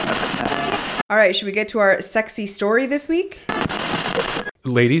All right, should we get to our sexy story this week?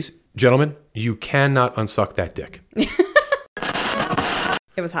 Ladies, gentlemen, you cannot unsuck that dick. It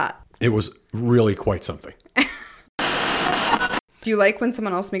was hot. It was really quite something. Do you like when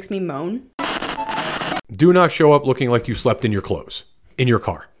someone else makes me moan? Do not show up looking like you slept in your clothes, in your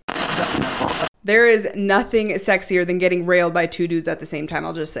car. There is nothing sexier than getting railed by two dudes at the same time.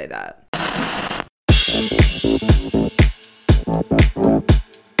 I'll just say that.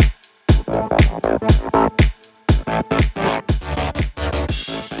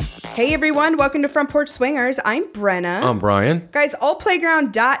 Hey everyone, welcome to Front Porch Swingers. I'm Brenna. I'm Brian. Guys,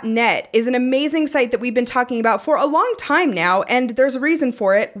 allplayground.net is an amazing site that we've been talking about for a long time now, and there's a reason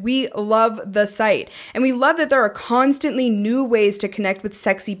for it. We love the site, and we love that there are constantly new ways to connect with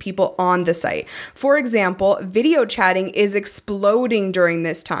sexy people on the site. For example, video chatting is exploding during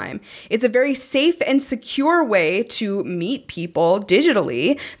this time. It's a very safe and secure way to meet people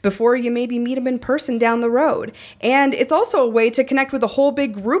digitally before you maybe meet them in person down the road. And it's also a way to connect with a whole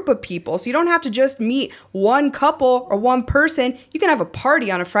big group of people. So you don't have to just meet one couple or one person. You can have a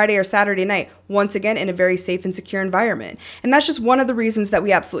party on a Friday or Saturday night, once again, in a very safe and secure environment. And that's just one of the reasons that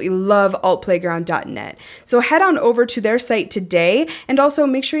we absolutely love altplayground.net. So head on over to their site today, and also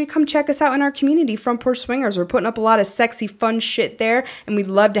make sure you come check us out in our community, Front Porch Swingers. We're putting up a lot of sexy, fun shit there, and we'd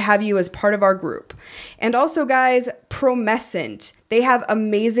love to have you as part of our group. And also, guys, Promescent. They have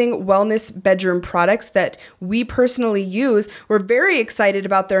amazing wellness bedroom products that we personally use. We're very excited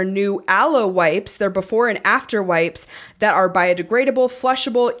about their new Aloe wipes, their before and after wipes that are biodegradable,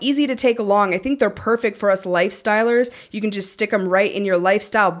 flushable, easy to take along. I think they're perfect for us lifestylers. You can just stick them right in your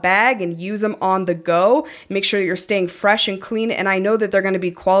lifestyle bag and use them on the go. Make sure you're staying fresh and clean. And I know that they're going to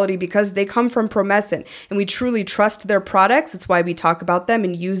be quality because they come from Promescent, and we truly trust their products. It's why we talk about them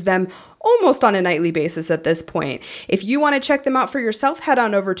and use them almost on a nightly basis at this point. If you want to check them out for yourself, head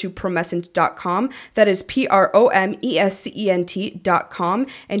on over to promescent.com. That is promescent.com,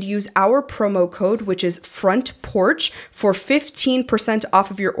 and use our promo code, which is Front Porch, for 15% off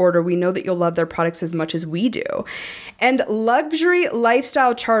of your order. We know that you'll love their products as much as we do. And Luxury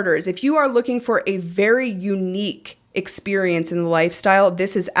Lifestyle Charters. If you are looking for a very unique experience in the lifestyle,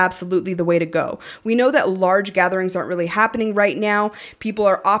 this is absolutely the way to go. We know that large gatherings aren't really happening right now. People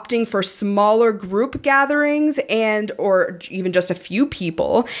are opting for smaller group gatherings or even just a few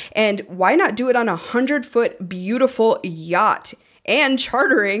people. And why not do it on a 100-foot beautiful yacht and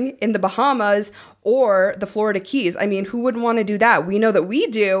chartering in the Bahamas or the Florida Keys? I mean, who wouldn't want to do that? We know that we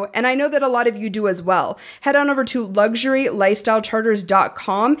do, and I know that a lot of you do as well. Head on over to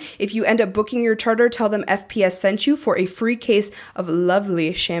luxurylifestylecharters.com. If you end up booking your charter, tell them FPS sent you for a free case of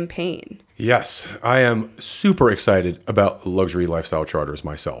lovely champagne. Yes, I am super excited about Luxury Lifestyle Charters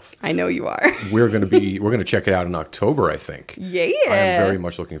myself. I know you are. We're going to check it out in October, I think. Yeah. I am very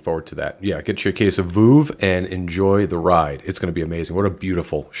much looking forward to that. Yeah, get your case of Vouv and enjoy the ride. It's going to be amazing. What a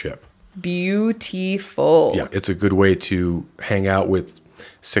beautiful ship. Beautiful. Yeah, it's a good way to hang out with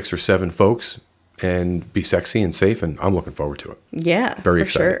 6 or 7 folks and be sexy and safe, and I'm looking forward to it. Yeah, very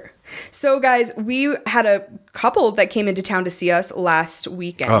excited. Sure. So, guys, we had a couple that came into town to see us last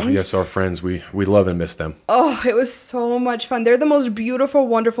weekend. Oh, yes, our friends. We love and miss them. Oh, it was so much fun. They're the most beautiful,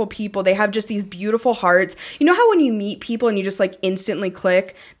 wonderful people. They have just these beautiful hearts. You know how when you meet people and you just like instantly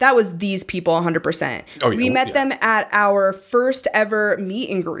click? That was these people 100%. Oh, yeah. We met them at our first ever meet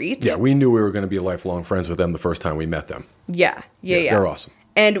and greet. Yeah, we knew we were going to be lifelong friends with them the first time we met them. Yeah. They're awesome.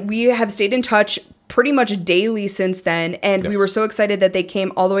 And we have stayed in touch pretty much daily since then. And we were so excited that they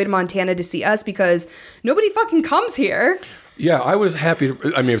came all the way to Montana to see us because nobody fucking comes here. Yeah, I was happy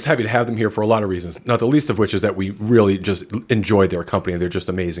to have them here for a lot of reasons, not the least of which is that we really just enjoyed their company. They're just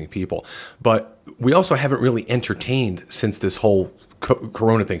amazing people. But we also haven't really entertained since this whole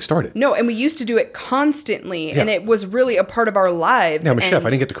Corona thing started. No, and we used to do it constantly, and it was really a part of our lives. Yeah, I'm a chef. I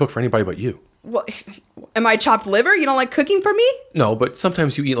didn't get to cook for anybody but you. Well, am I chopped liver? You don't like cooking for me? No, but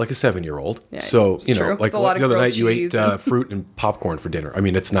sometimes you eat like a 7-year-old. Yeah, so, you know, like the other night you ate fruit and popcorn for dinner. I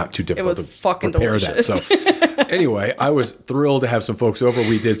mean, it's not too difficult to fucking prepare delicious. that. So anyway, I was thrilled to have some folks over.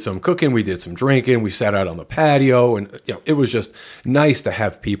 We did some cooking. We did some drinking. We sat out on the patio. And, it was just nice to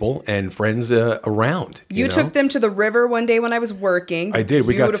have people and friends around. You took them to the river one day when I was working. I did.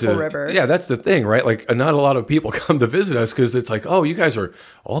 Beautiful river. Yeah, that's the thing, right? Like, not a lot of people come to visit us because it's like, oh, you guys are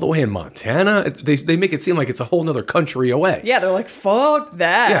all the way in Montana? Montana. They make it seem like it's a whole nother country away. Yeah, they're like, fuck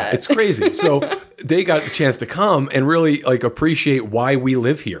that. Yeah, it's crazy. So they got the chance to come and really like appreciate why we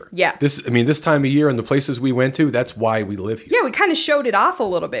live here. Yeah. This time of year and the places we went to, that's why we live here. Yeah, we kind of showed it off a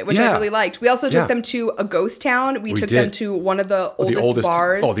little bit, which I really liked. We also took them to a ghost town. We took them to one of the oldest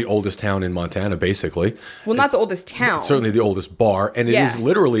bars. Oh, the oldest town in Montana, basically. Well, not the oldest town. Certainly the oldest bar. And it is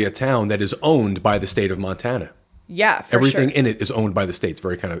literally a town that is owned by the state of Montana. Yeah, for Everything sure. in it is owned by the state. It's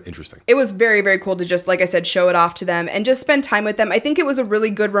very kind of interesting. It was very, very cool to just, like I said, show it off to them and just spend time with them. I think it was a really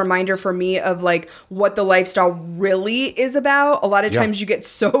good reminder for me of like what the lifestyle really is about. A lot of times you get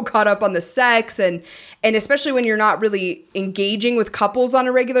so caught up on the sex and especially when you're not really engaging with couples on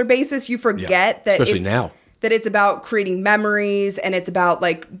a regular basis, you forget that especially now. That it's about creating memories and it's about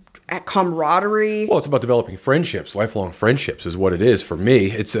like camaraderie. Well, it's about developing friendships. Lifelong friendships is what it is for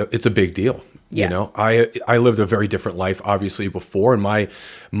me. It's a big deal. Yeah. You know, I lived a very different life, obviously, before, and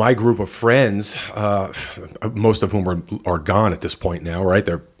my group of friends, most of whom are gone at this point now, right?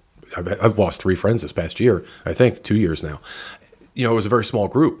 I've lost 3 friends this past year, I think 2 years now. You know, it was a very small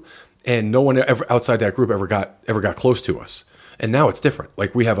group, and no one ever outside that group ever got close to us. And now it's different.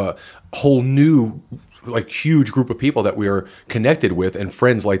 Like we have a whole new, like huge group of people that we are connected with, and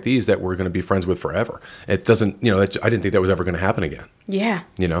friends like these that we're going to be friends with forever. It doesn't, I didn't think that was ever going to happen again. Yeah.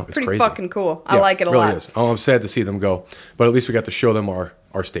 It's pretty crazy. fucking cool. I like it a lot. Really is. Oh, I'm sad to see them go, but at least we got to show them our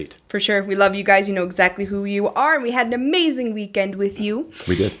state. For sure. We love you guys. You know exactly who you are, and we had an amazing weekend with you.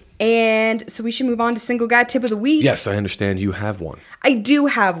 We did. And so we should move on to Single Guy Tip of the Week. Yes, I understand you have one. I do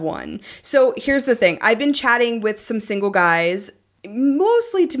have one. So here's the thing. I've been chatting with some single guys,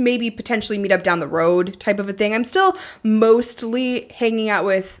 mostly to maybe potentially meet up down the road type of a thing. I'm still mostly hanging out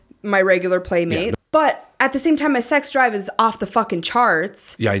with my regular playmate. Yeah. But at the same time, my sex drive is off the fucking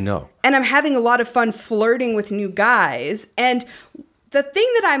charts. Yeah, I know. And I'm having a lot of fun flirting with new guys. And the thing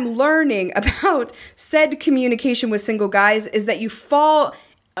that I'm learning about said communication with single guys is that you fall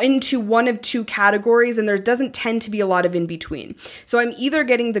into one of 2 categories and there doesn't tend to be a lot of in between. So I'm either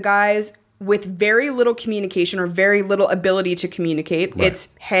getting the guys with very little communication or very little ability to communicate. Right. It's,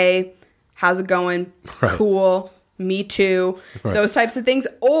 hey, how's it going? Right. Cool. Me too. Right. Those types of things.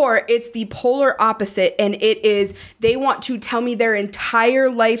 Or it's the polar opposite, and it is they want to tell me their entire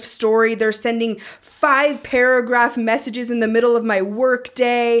life story. They're sending 5-paragraph messages in the middle of my work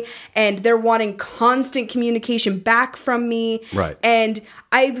day, and they're wanting constant communication back from me. Right. And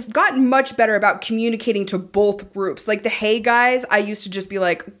I've gotten much better about communicating to both groups. Like the hey guys, I used to just be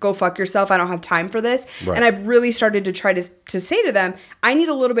like, go fuck yourself. I don't have time for this. Right. And I've really started to try to say to them, I need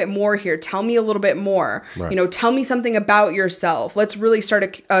a little bit more here. Tell me a little bit more. Right. Tell me something about yourself. Let's really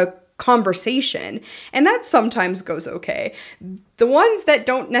start a conversation. And that sometimes goes okay. The ones that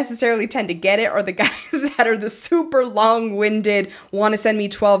don't necessarily tend to get it are the guys that are the super long-winded, want to send me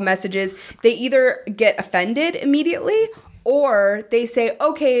 12 messages. They either get offended immediately or they say,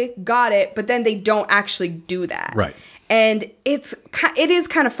 okay, got it, but then they don't actually do that. Right. And it is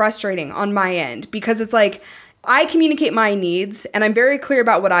kind of frustrating on my end because it's like, I communicate my needs and I'm very clear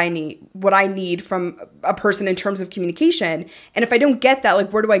about what I need from a person in terms of communication. And if I don't get that,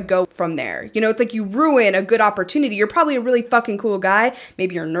 like, where do I go from there? It's like you ruin a good opportunity. You're probably a really fucking cool guy.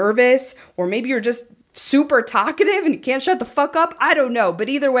 Maybe you're nervous, or maybe you're just super talkative and you can't shut the fuck up. I don't know. But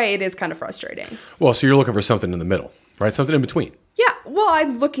either way, it is kind of frustrating. Well, so you're looking for something in the middle, right? Something in between. Yeah, well,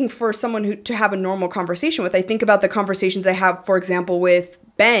 I'm looking for someone to have a normal conversation with. I think about the conversations I have, for example, with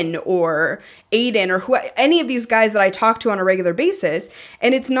Ben or Aiden or any of these guys that I talk to on a regular basis,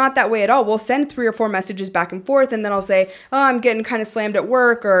 and it's not that way at all. We'll send 3 or 4 messages back and forth, and then I'll say, oh, I'm getting kind of slammed at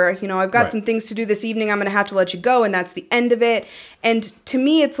work, or, I've got some things to do this evening, I'm going to have to let you go, and that's the end of it. And to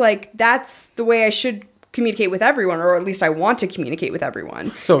me, it's like, that's the way I should communicate with everyone, or at least I want to communicate with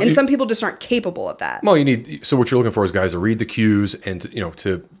everyone. And some people just aren't capable of that. Well, so what you're looking for is guys to read the cues and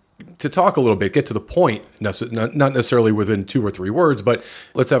to talk a little bit, get to the point, not necessarily within 2 or 3 words, but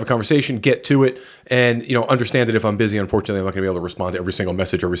let's have a conversation, get to it, and understand that if I'm busy, unfortunately, I'm not going to be able to respond to every single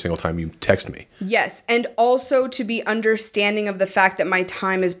message every single time you text me. Yes, and also to be understanding of the fact that my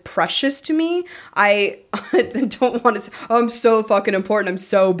time is precious to me. I don't want to say, oh, I'm so fucking important, I'm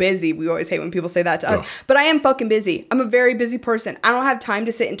so busy. We always hate when people say that to us, but I am fucking busy. I'm a very busy person. I don't have time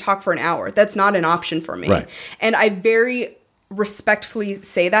to sit and talk for an hour. That's not an option for me. Right. And I very respectfully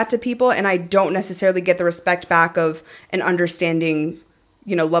say that to people, and I don't necessarily get the respect back of an understanding,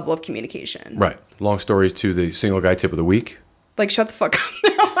 level of communication. Right. Long story to the single guy tip of the week. Like, shut the fuck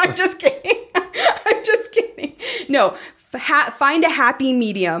up. No, I'm just kidding. I'm just kidding. No, find a happy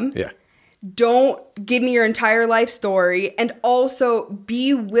medium. Yeah. don't give me your entire life story, and also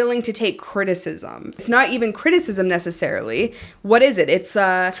be willing to take criticism. It's not even criticism necessarily. What is it? It's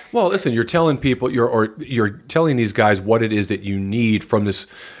well, listen, you're telling people you're telling these guys what it is that you need from this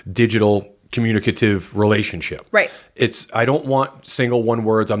digital communicative relationship. Right. I don't want single one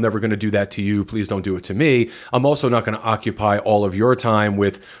words. I'm never going to do that to you. Please don't do it to me. I'm also not going to occupy all of your time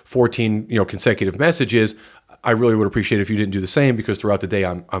with 14, consecutive messages. I really would appreciate it if you didn't do the same, because throughout the day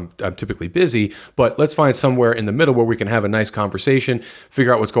I'm typically busy. But let's find somewhere in the middle where we can have a nice conversation,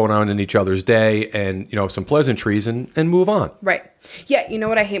 figure out what's going on in each other's day, and some pleasantries, and move on. Right. Yeah, you know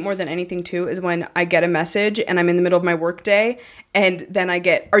what I hate more than anything too is when I get a message and I'm in the middle of my work day, and then I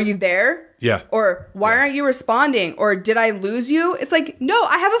get, "Are you there?" Yeah. Or, "Why aren't you responding?" Or, "Did I lose you?" It's like, no,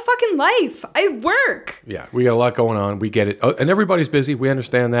 I have a fucking life. I work. Yeah, we got a lot going on. We get it. And everybody's busy. We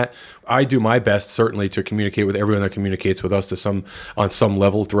understand that. I do my best, certainly, to communicate with everyone that communicates with us on some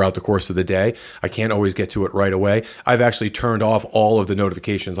level throughout the course of the day. I can't always get to it right away. I've actually turned off all of the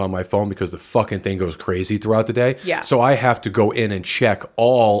notifications on my phone because the fucking thing goes crazy throughout the day. Yeah. So I have to go in and check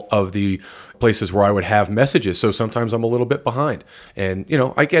all of the places where I would have messages. So sometimes I'm a little bit behind. And,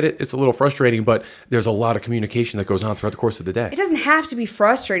 I get it. It's a little frustrating, but there's a lot of communication that goes on throughout the course of the day. It doesn't have to be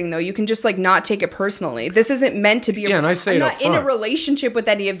frustrating, though. You can just, not take it personally. This isn't meant to be and I say I'm it not up in a front. relationship with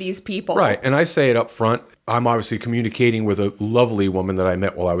any of these people. Right. And I say it up front. I'm obviously communicating with a lovely woman that I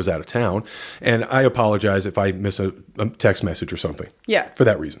met while I was out of town. And I apologize if I miss a text message or something. Yeah. For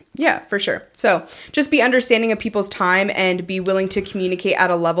that reason. Yeah, for sure. So just be understanding of people's time and be willing to communicate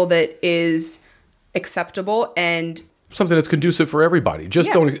at a level that is acceptable and something that's conducive for everybody.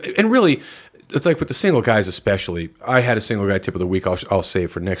 Just don't. And really, it's like with the single guys especially. I had a single guy tip of the week. I'll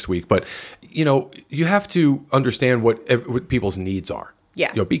save for next week. But, you have to understand what people's needs are.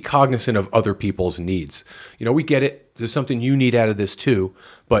 Yeah. Be cognizant of other people's needs. We get it. There's something you need out of this too,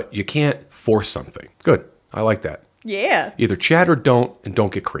 but you can't force something. Good. I like that. Yeah. Either chat or don't, and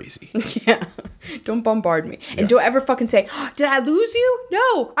don't get crazy. Yeah. Don't bombard me. And don't ever fucking say, "Did I lose you?"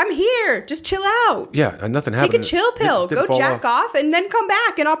 No, I'm here. Just chill out. Yeah, and nothing happened. Take a chill pill. Didn't Go jack off and then come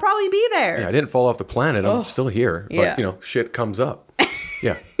back and I'll probably be there. Yeah, I didn't fall off the planet. I'm still here. But, Yeah. Shit comes up.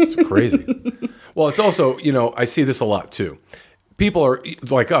 Yeah, it's crazy. Well, it's also, I see this a lot too. People are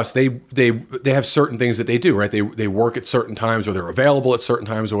like us. They have certain things that they do, right? They work at certain times, or they're available at certain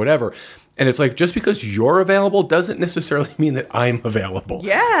times, or whatever. And it's like, just because you're available doesn't necessarily mean that I'm available.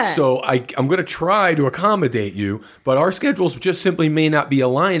 Yeah. So I'm going to try to accommodate you, but our schedules just simply may not be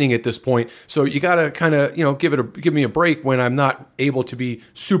aligning at this point. So you got to kind of, give me a break when I'm not able to be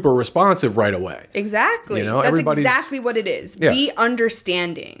super responsive right away. Exactly. That's exactly what it is. Yeah. Be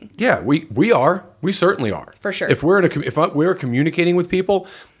understanding. Yeah, we are. We certainly are. For sure. If we're communicating with people,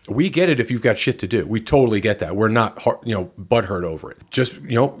 we get it if you've got shit to do. We totally get that. We're not, butthurt over it. Just,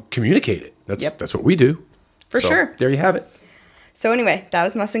 communicate it. That's what we do. For sure. There you have it. So anyway, that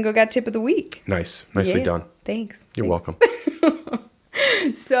was my single guy tip of the week. Nice. Nicely done. Thanks. You're welcome.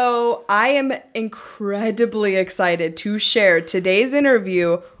 So I am incredibly excited to share today's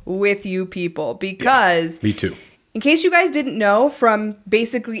interview with you people because... Me too. In case you guys didn't know, from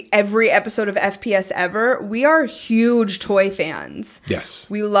basically every episode of FPS ever, we are huge toy fans. Yes.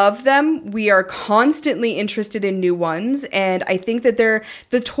 We love them. We are constantly interested in new ones. And I think that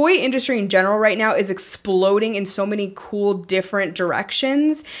the toy industry in general right now is exploding in so many cool, different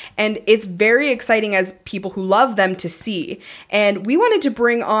directions. And it's very exciting as people who love them to see. And we wanted to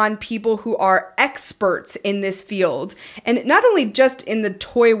bring on people who are experts in this field. And not only just in the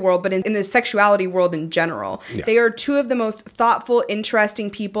toy world, but in the sexuality world in general. Yeah. They are two of the most thoughtful, interesting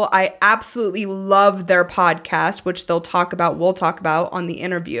people. I absolutely love their podcast, which we'll talk about on the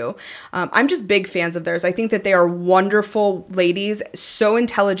interview. I'm just big fans of theirs. I think that they are wonderful ladies, so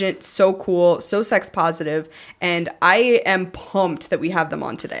intelligent, so cool, so sex positive, and I am pumped that we have them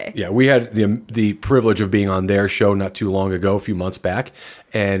on today. Yeah, we had the privilege of being on their show not too long ago, a few months back,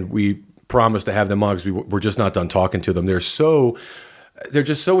 and we promised to have them on because we're just not done talking to them. They're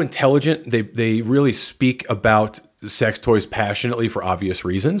just so intelligent. They really speak about sex toys passionately for obvious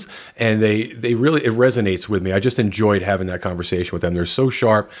reasons, and it resonates with me. I just enjoyed having that conversation with them. They're so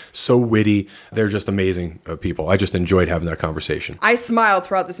sharp, so witty. They're just amazing people. I just enjoyed having that conversation. I smiled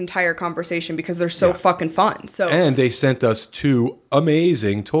throughout this entire conversation because they're so fucking fun. And they sent us 2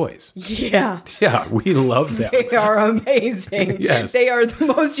 amazing toys. Yeah. Yeah, we love them. They are amazing. Yes. They are the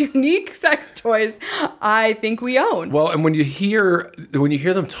most unique sex toys I think we own. Well, and when you hear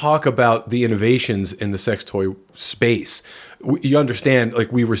them talk about the innovations in the sex toy space, you understand,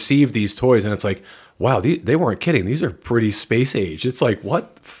 like, we receive these toys and it's like, wow, they weren't kidding. These are pretty space age. It's like,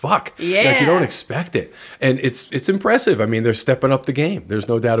 what the fuck? Yeah. Like, you don't expect it. And it's impressive. I mean, they're stepping up the game. There's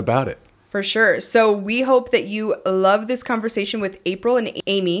no doubt about it. For sure. So we hope that you love this conversation with April and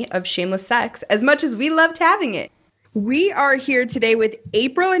Amy of Shameless Sex as much as we loved having it. We are here today with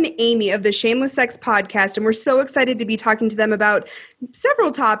April and Amy of the Shameless Sex podcast, and we're so excited to be talking to them about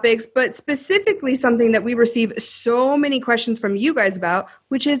several topics, but specifically something that we receive so many questions from you guys about,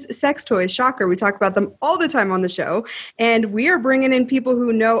 which is sex toys. Shocker. We talk about them all the time on the show, and we are bringing in people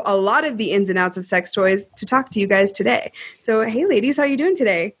who know a lot of the ins and outs of sex toys to talk to you guys today. So, hey, ladies, how are you doing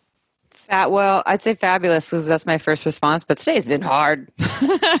today? Well, I'd say fabulous because that's my first response, but today's been hard.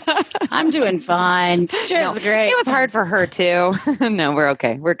 I'm doing fine. Cheers, great. It was hard for her too. No, we're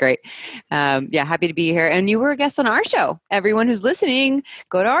okay. We're great. Happy to be here. And you were a guest on our show. Everyone who's listening,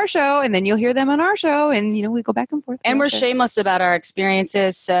 go to our show and then you'll hear them on our show. And, we go back and forth. And we're shameless about our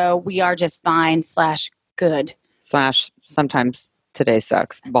experiences. So we are just fine / good. / sometimes today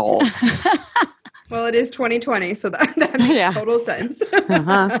sucks. Balls. Well, it is 2020, so that makes total sense.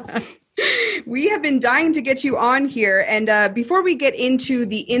 We have been dying to get you on here. And before we get into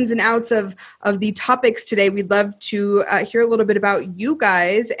the ins and outs of the topics today, we'd love to hear a little bit about you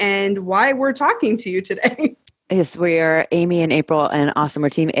guys and why we're talking to you today. Yes, we are Amy and April and Awesome. We're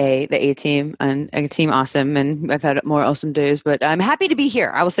Team A, the A team, and Team Awesome. And I've had more awesome days, but I'm happy to be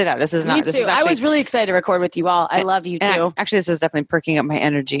here. I will say that. This is not. Me too. This is actually, I was really excited to record with you all. I love you too. Actually, this is definitely perking up my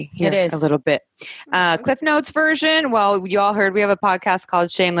energy here it is. A little bit. Cliff Notes version. Well, you all heard we have a podcast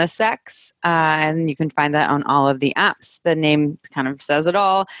called Shameless Sex, and you can find that on all of the apps. The name kind of says it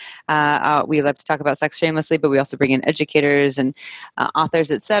all. We love to talk about sex shamelessly, but we also bring in educators and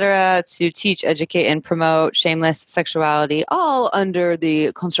authors, etc., to teach, educate, and promote shameless sexuality, all under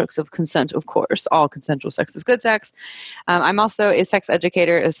the constructs of consent, of course. All consensual sex is good sex. I'm also a sex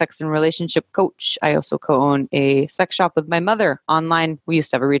educator, a sex and relationship coach. I also co-own a sex shop with my mother online. We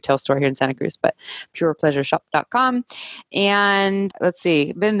used to have a retail store here in Santa Cruz, but purepleasureshop.com. And let's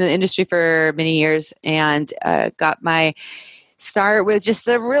see, been in the industry for many years and got my start with just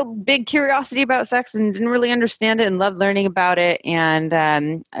a real big curiosity about sex and didn't really understand it and loved learning about it. And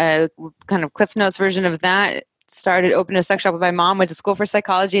a kind of Cliff Notes version of that, opened a sex shop with my mom, went to school for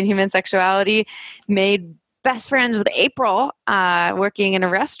psychology and human sexuality, made best friends with April, working in a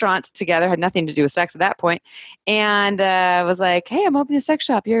restaurant together, had nothing to do with sex at that point, and was like, hey, I'm opening a sex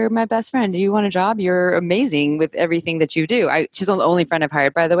shop. You're my best friend. Do you want a job? You're amazing with everything that you do. She's the only friend I've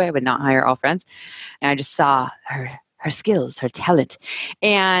hired, by the way. I would not hire all friends. And I just saw her skills, her talent,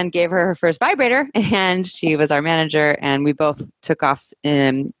 and gave her first vibrator. And she was our manager. And we both took off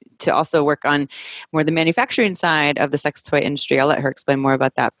to also work on more the manufacturing side of the sex toy industry. I'll let her explain more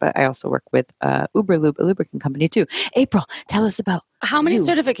about that. But I also work with Uberlube, a lubricant company too. April, tell us about how many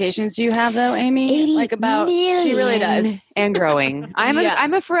certifications do you have though, Amy? 80 million. She really does. And growing.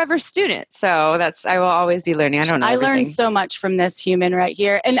 I'm a forever student. So I will always be learning. I don't know everything. Learned so much from this human right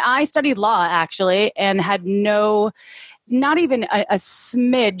here. And I studied law actually and had not even a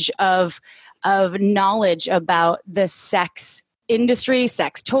smidge of knowledge about the sex industry,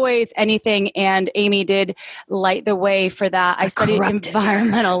 sex toys, anything. And Amy did light the way for that. I studied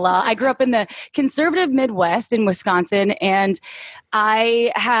environmental law. I grew up in the conservative Midwest in Wisconsin, and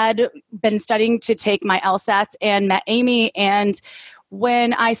I had been studying to take my LSATs and met Amy. And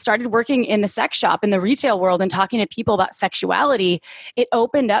when I started working in the sex shop in the retail world and talking to people about sexuality, it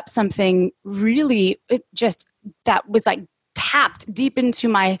opened up something really that was like tapped deep into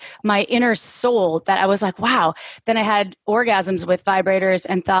my inner soul that I was like, wow. Then I had orgasms with vibrators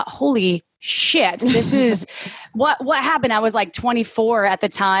and thought, holy shit, this is what happened. I was like 24 at the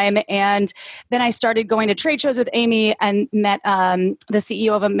time. And then I started going to trade shows with Amy and met the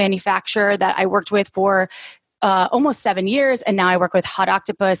CEO of a manufacturer that I worked with for almost 7 years. And now I work with Hot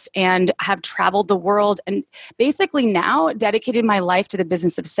Octopuss and have traveled the world and basically now dedicated my life to the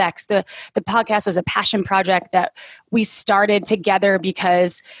business of sex. The podcast was a passion project that we started together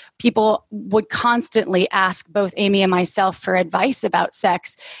because people would constantly ask both Amy and myself for advice about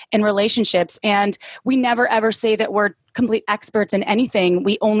sex and relationships. And we never ever say that we're complete experts in anything.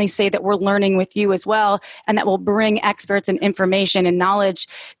 We only say that we're learning with you as well, and that we'll bring experts and information and knowledge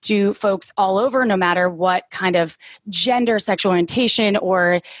to folks all over, no matter what kind of gender, sexual orientation,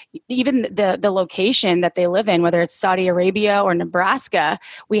 or even the location that they live in, whether it's Saudi Arabia or Nebraska.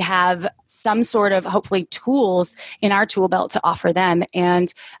 We have some sort of, hopefully, tools in our tool belt to offer them.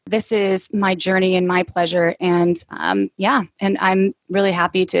 And this is my journey and my pleasure. And and I'm really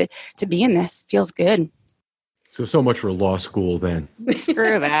happy to be in this. Feels good. So much for law school then.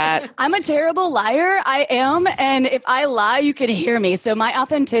 Screw that. I'm a terrible liar. I am. And if I lie, you can hear me. So my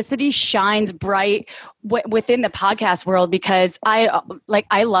authenticity shines bright within the podcast world because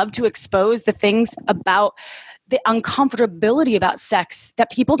I love to expose the things about the uncomfortability about sex that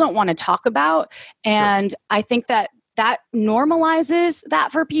people don't want to talk about. And I think that normalizes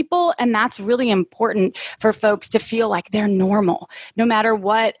that for people. And that's really important for folks to feel like they're normal, no matter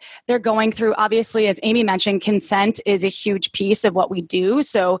what they're going through. Obviously, as Amy mentioned, consent is a huge piece of what we do.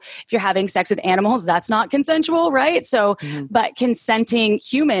 So if you're having sex with animals, that's not consensual, right? So, but consenting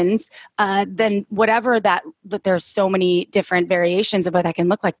humans, then whatever that there's so many different variations of what that can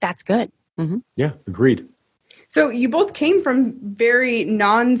look like, that's good. Yeah, agreed. So you both came from very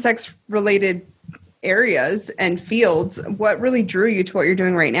non-sex related areas and fields. What really drew you to what you're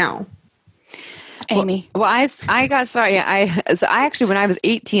doing right now? Amy? Well, I got started. Yeah, I actually, when I was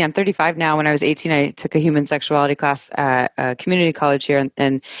 18, I'm 35 now. When I was 18, I took a human sexuality class at a community college here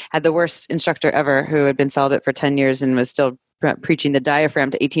and had the worst instructor ever, who had been celibate for 10 years and was still preaching the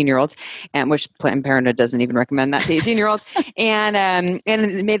diaphragm to 18-year-olds, and which Planned Parenthood doesn't even recommend that to 18-year-olds, and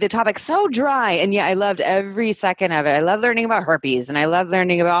it made the topic so dry. And yeah, I loved every second of it. I loved learning about herpes, and I loved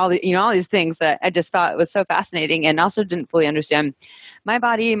learning about all these things that I just thought was so fascinating, and also didn't fully understand my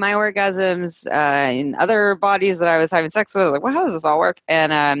body, my orgasms, in other bodies that I was having sex with. Like, well, how does this all work?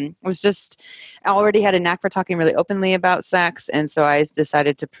 And I already had a knack for talking really openly about sex, and so I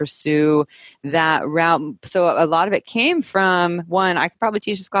decided to pursue that route. So a lot of it came from, one, I could probably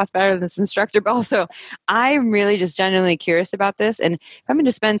teach this class better than this instructor, but also I'm really just genuinely curious about this. And if I'm going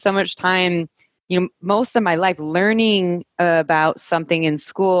to spend so much time, most of my life learning about something in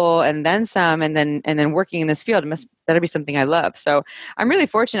school and then some, and then working in this field, it better be something I love. So I'm really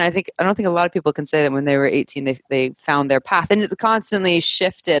fortunate. I don't think a lot of people can say that when they were 18, they found their path, and it's constantly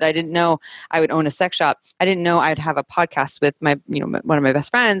shifted. I didn't know I would own a sex shop. I didn't know I'd have a podcast with my, one of my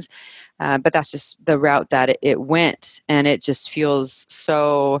best friends. But that's just the route that it went, and it just feels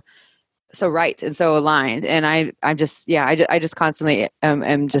so right and so aligned. And I just constantly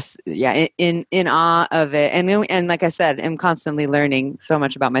am just in awe of it, and like I said, I'm constantly learning so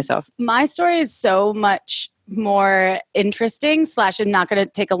much about myself. My story is so much more interesting / I'm not going to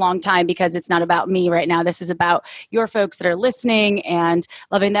take a long time because it's not about me right now. This is about your folks that are listening and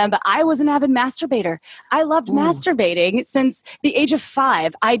loving them. But I was an avid masturbator. I loved masturbating since the age of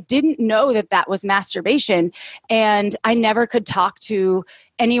 5. I didn't know that was masturbation, and I never could talk to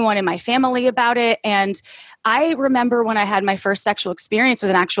anyone in my family about it. And I remember when I had my first sexual experience with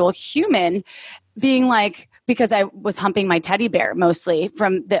an actual human, being like, because I was humping my teddy bear mostly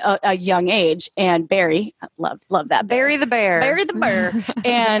from a young age, and Barry, love that. Barry the bear. Barry the bear,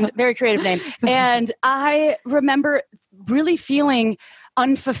 and very creative name. And I remember really feeling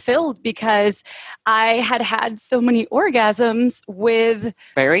unfulfilled because I had so many orgasms with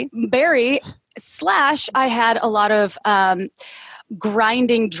Barry. / I had a lot of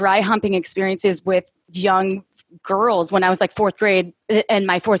grinding, dry humping experiences with young girls when I was like 4th grade, and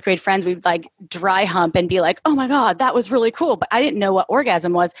my 4th grade friends, we'd like dry hump and be like, oh my God, that was really cool. But I didn't know what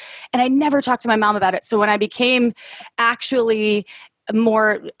orgasm was. And I never talked to my mom about it. So when I became actually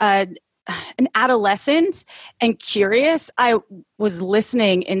more an adolescent and curious, I was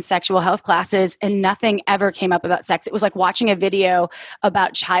listening in sexual health classes, and nothing ever came up about sex. It was like watching a video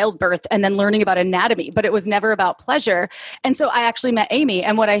about childbirth and then learning about anatomy, but it was never about pleasure. And so I actually met Amy.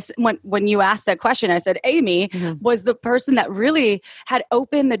 And when you asked that question, I said, Amy was the person that really had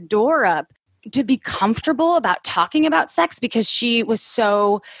opened the door up to be comfortable about talking about sex, because she was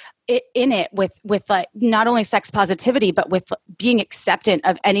so in it with like not only sex positivity, but with being acceptant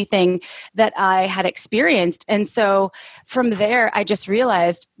of anything that I had experienced. And so from there, I just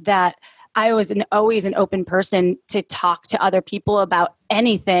realized that I was always an open person to talk to other people about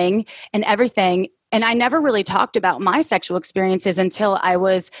anything and everything. And I never really talked about my sexual experiences until I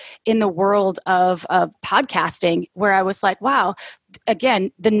was in the world of podcasting, where I was like, wow,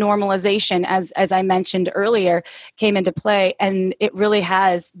 again, the normalization, as I mentioned earlier, came into play. And it really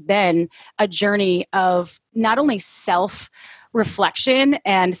has been a journey of not only self-reflection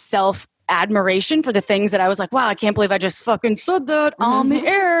and self-admiration for the things that I was like, wow, I can't believe I just fucking said that on the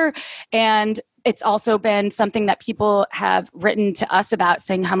air. And it's also been something that people have written to us about,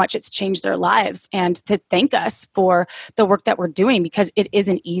 saying how much it's changed their lives, and to thank us for the work that we're doing, because it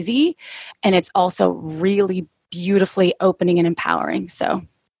isn't easy, and it's also really beautifully opening and empowering. So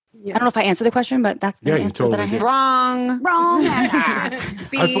I don't know if I answered the question, but that's the answer that I had. Wrong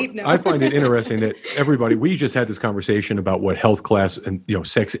answer. I find it interesting that we just had this conversation about what health class and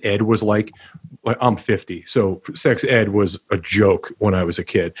sex ed was like. I'm 50, so sex ed was a joke when I was a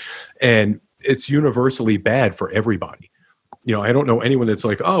kid, and it's universally bad for everybody. I don't know anyone that's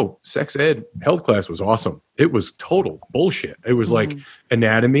like, oh, sex ed health class was awesome. It was total bullshit. It was like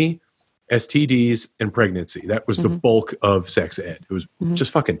anatomy, STDs, and pregnancy. That was the bulk of sex ed. It was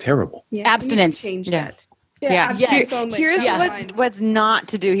just fucking terrible. Yeah, abstinence. Change that. Yeah. Yes. Here's what's not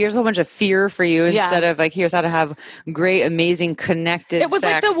to do. Here's a whole bunch of fear for you instead of like, here's how to have great, amazing, connected It was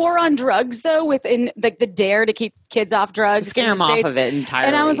sex. like the war on drugs, though, within like the dare to keep kids off drugs. Scare them off of it entirely.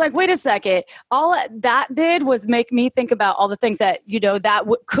 And I was like, wait a second. All that did was make me think about all the things that,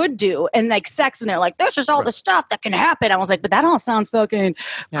 that could do. And like sex, when they're like, there's just all the stuff that can happen. I was like, but that all sounds fucking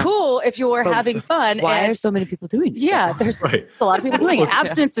cool if you're having fun. Why are so many people doing it? Yeah, there's a lot of people doing it.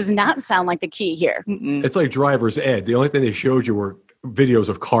 Abstinence does not sound like the key here. It's like driver's ed. The only thing they showed you were videos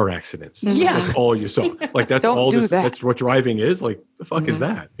of car accidents. Yeah. That's all you saw. Like that's all this. That's what driving is. Like the fuck is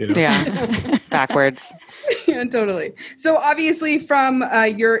that? Yeah. Backwards. Yeah, totally. So obviously from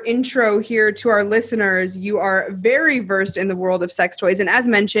your intro here to our listeners, you are very versed in the world of sex toys. And as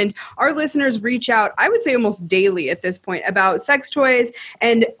mentioned, our listeners reach out, I would say almost daily at this point, about sex toys.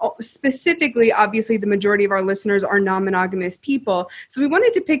 And specifically, obviously, the majority of our listeners are non-monogamous people. So we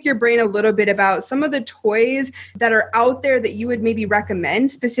wanted to pick your brain a little bit about some of the toys that are out there that you would maybe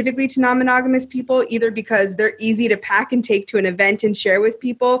recommend specifically to non-monogamous people, either because they're easy to pack and take to an event and share with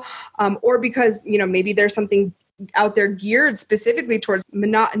people, or because, maybe there's something out there geared specifically towards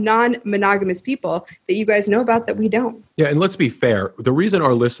non-monogamous people that you guys know about that we don't. Yeah, and let's be fair. The reason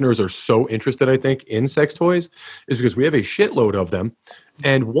our listeners are so interested, I think, in sex toys is because we have a shitload of them.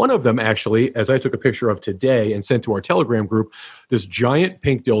 And one of them actually, as I took a picture of today and sent to our Telegram group, this giant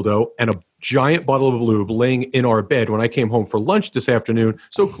pink dildo and a giant bottle of lube laying in our bed when I came home for lunch this afternoon.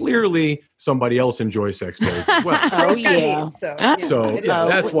 So clearly somebody else enjoys sex toys as well. Oh, yeah. So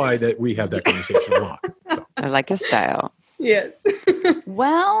that's why that we have that conversation a lot. So. I like your style. Yes.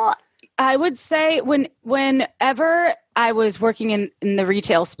 Well, I would say whenever I was working in the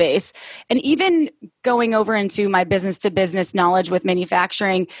retail space and even going over into my business to business knowledge with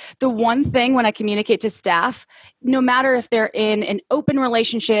manufacturing, the one thing when I communicate to staff, no matter if they're in an open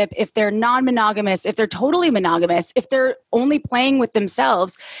relationship, if they're non-monogamous, if they're totally monogamous, if they're only playing with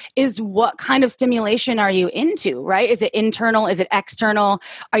themselves, is what kind of stimulation are you into, right? Is it internal? Is it external?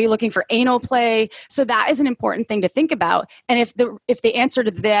 Are you looking for anal play? So that is an important thing to think about. And if the answer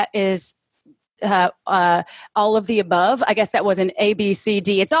to that is all of the above, I guess that was an A, B, C,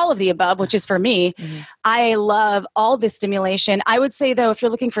 D. It's all of the above, which is for me. Mm-hmm. I love all this stimulation. I would say, though, if you're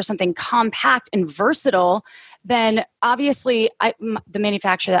looking for something compact and versatile, then obviously the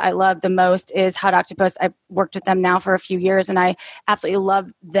manufacturer that I love the most is Hot Octopuss. I've worked with them now for a few years, and I absolutely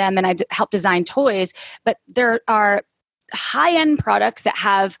love them, and I help design toys. But there are high-end products that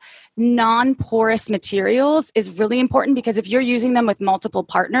have non-porous materials is really important, because if you're using them with multiple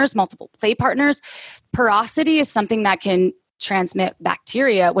play partners, porosity is something that can transmit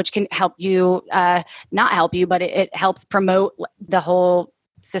bacteria, which can help you, not help you, but it helps promote the whole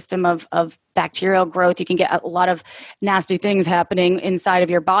system of bacterial growth. You can get a lot of nasty things happening inside of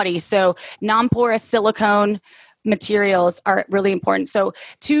your body. So non-porous silicone materials are really important. So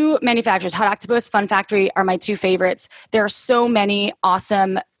two manufacturers, Hot Octopuss, Fun Factory, are my two favorites. There are so many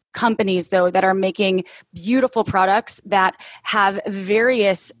awesome companies, though, that are making beautiful products that have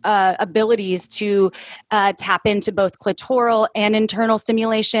various abilities to tap into both clitoral and internal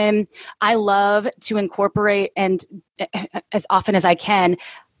stimulation. I love to incorporate, and as often as I can,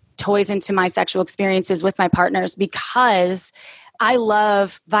 toys into my sexual experiences with my partners, because I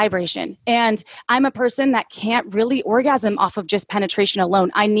love vibration, and I'm a person that can't really orgasm off of just penetration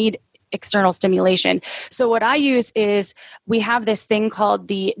alone. I need external stimulation. So what I use is, we have this thing called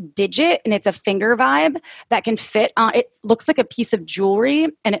the Digit, and it's a finger vibe that can fit on, it looks like a piece of jewelry,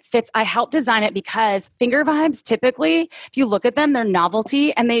 and it fits. I helped design it because finger vibes, typically, if you look at them, they're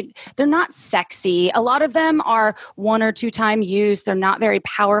novelty, and they're not sexy. A lot of them are 1 or 2 time use. They're not very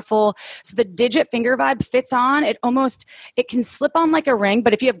powerful. So the Digit finger vibe fits on. It can slip on like a ring,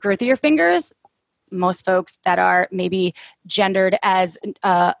 but if you have girthier fingers, most folks that are maybe gendered as,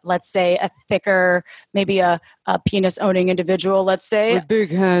 let's say, a thicker, maybe a penis-owning individual, let's say. With big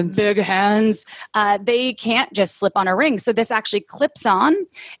hands. Big hands. They can't just slip on a ring. So this actually clips on,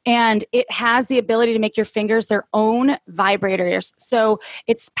 and it has the ability to make your fingers their own vibrators. So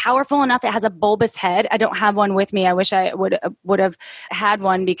it's powerful enough. It has a bulbous head. I don't have one with me. I wish I would have had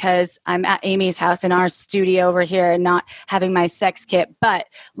one, because I'm at Amy's house in our studio over here and not having my sex kit. But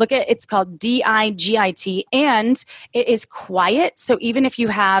look at, it's called DIGIT, and it is quiet. So even if you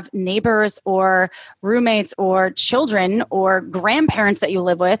have neighbors or roommates or children or grandparents that you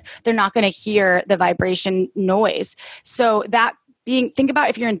live with, they're not going to hear the vibration noise. So think about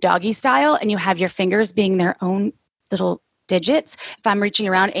if you're in doggy style and you have your fingers being their own little digits if I'm reaching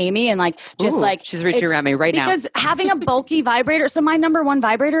around Amy and like just Ooh, like she's reaching around me right now. Because having a bulky vibrator. So my number one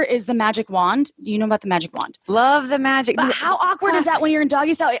vibrator is the Magic Wand. You know about the Magic Wand. Love the magic. But how awkward is that when you're in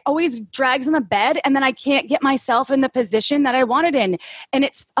doggy style? It always drags in the bed and then I can't get myself in the position that I want it in. And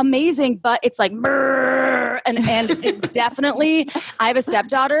it's amazing, but it's like, and it definitely, I have a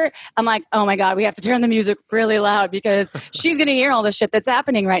stepdaughter. I'm like, oh my God, we have to turn the music really loud because she's going to hear all the shit that's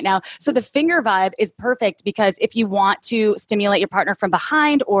happening right now. So the finger vibe is perfect because if you want to stimulate your partner from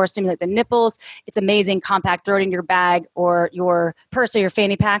behind or stimulate the nipples, it's amazing. Compact, throw it in your bag or your purse or your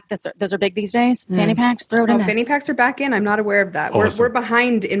fanny pack. Those are big these days. Fanny packs, throw it in there. Fanny packs are back in. I'm not aware of that. Awesome. We're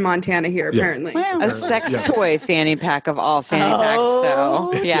behind in Montana here, apparently. Well, A sex toy fanny pack of all fanny packs,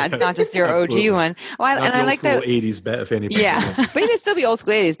 though. Yeah, not just your Absolutely. OG one. Well, Not and the I old like school that. 80s fanny pack. Yeah, but it'd still be old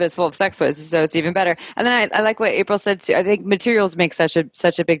school 80s, but it's full of sex toys, so it's even better. And then I like what April said too. I think materials make such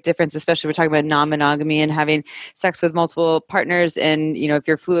a big difference, especially we're talking about non-monogamy and having sex with multiple partners. And if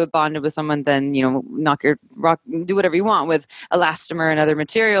you're fluid bonded with someone, then do whatever you want with elastomer and other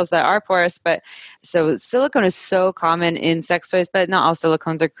materials that are porous. But so silicone is so common in sex toys, but not all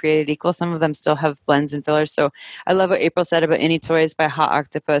silicones are created equal. Some of them still have blends and fillers. So I love what April said about Any Toys by Hot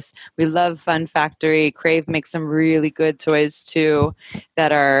Octopus. We love Fun Factory. Crave makes some really good toys too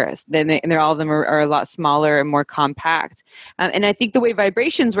that are, and all of them are a lot smaller and more compact. And I think the way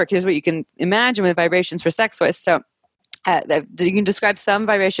vibrations work, here's what you can imagine with vibrations for sex toys. So you can describe some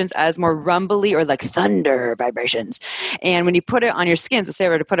vibrations as more rumbly or like thunder vibrations. And when you put it on your skin, so say I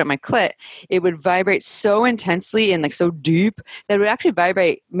were to put it on my clit, it would vibrate so intensely and like so deep that it would actually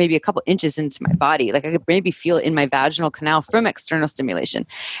vibrate maybe a couple inches into my body. Like I could maybe feel it in my vaginal canal from external stimulation.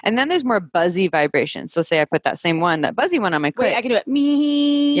 And then there's more buzzy vibrations. So say I put that buzzy one on my clit. Wait, I can do it.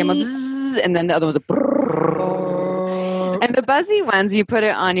 Me. Yeah, bzzz, and then the other one's a brrrr. And the buzzy ones, you put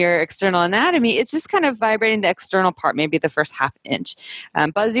it on your external anatomy, it's just kind of vibrating the external part, maybe the first half inch.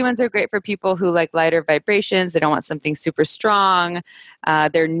 Buzzy ones are great for people who like lighter vibrations. They don't want something super strong.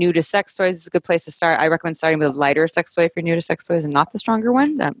 They're new to sex toys. It's a good place to start. I recommend starting with a lighter sex toy if you're new to sex toys and not the stronger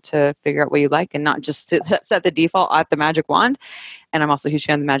one to figure out what you like and not just to set the default at the Magic Wand. And I'm also a huge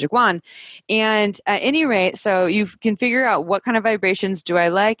fan of the Magic Wand. And at any rate, so you can figure out what kind of vibrations do I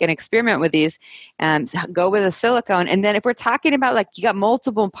like and experiment with these and go with a silicone. And then if we're talking about like you got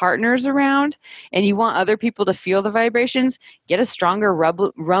multiple partners around and you want other people to feel the vibrations, get a stronger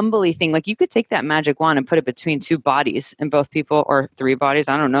rumbly thing. Like you could take that Magic Wand and put it between two bodies and both people or three bodies.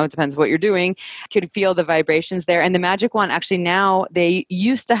 I don't know. It depends what you're doing. Could feel the vibrations there. And the Magic Wand actually now they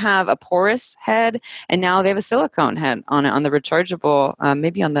used to have a porous head and now they have a silicone head on it on the rechargeable.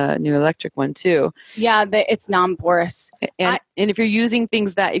 Maybe on the new electric one too. Yeah, it's non-porous. And if you're using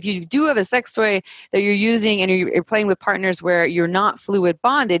things if you do have a sex toy that you're using and you're playing with partners where you're not fluid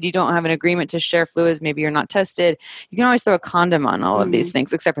bonded, you don't have an agreement to share fluids, maybe you're not tested, you can always throw a condom on all of these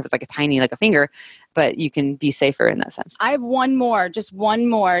things, except if it's like a tiny, like a finger, but you can be safer in that sense. I have just one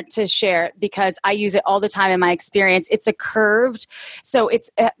more to share because I use it all the time in my experience. It's a curved, so it's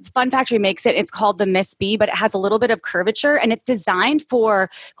Fun Factory makes it. It's called the Miss B, but it has a little bit of curvature and it's designed for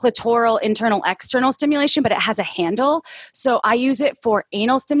clitoral internal external stimulation, but it has a handle. So I use it for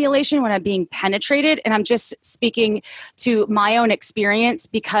anal stimulation when I'm being penetrated. And I'm just speaking to my own experience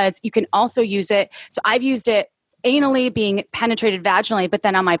because you can also use it. So I've used it anally being penetrated vaginally, but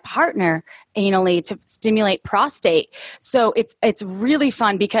then on my partner anally to stimulate prostate. So it's really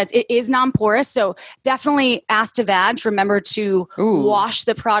fun because it is non-porous. So definitely ass to vag. Remember to wash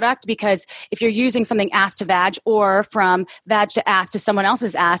the product because if you're using something ass to vag or from vag to ass to someone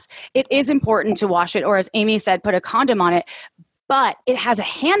else's ass, it is important to wash it. Or as Amy said, put a condom on it. But it has a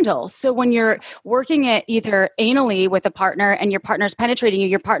handle. So when you're working it either anally with a partner and your partner's penetrating you,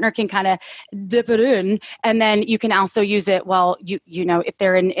 your partner can kind of dip it in. And then you can also use it while if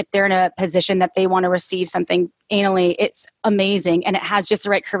they're in a position that they want to receive something anally. It's amazing. And it has just the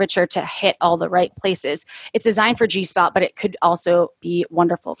right curvature to hit all the right places. It's designed for G-spot, but it could also be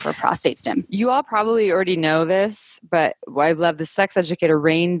wonderful for prostate stim. You all probably already know this, but I love the sex educator,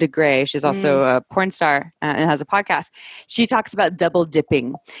 Rain DeGray. She's also a porn star and has a podcast. She talks about double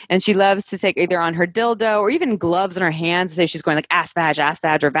dipping. And she loves to take either on her dildo or even gloves in her hands. Say she's going like ass vag,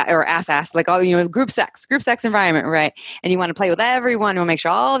 or ass, like all, group sex environment, right? And you want to play with everyone. You want to make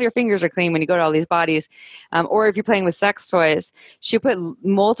sure all of your fingers are clean when you go to all these bodies. Or or if you're playing with sex toys, she'll put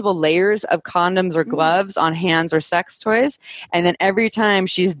multiple layers of condoms or gloves on hands or sex toys. And then every time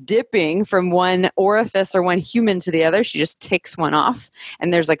she's dipping from one orifice or one human to the other, she just takes one off.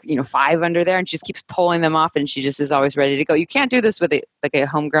 And there's 5 under there, and she just keeps pulling them off, and she just is always ready to go. You can't do this with a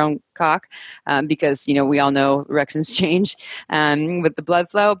homegrown cock because, we all know erections change with the blood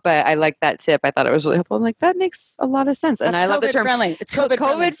flow. But I like that tip. I thought it was really helpful. I'm like, that makes a lot of sense. And I love the term friendly. It's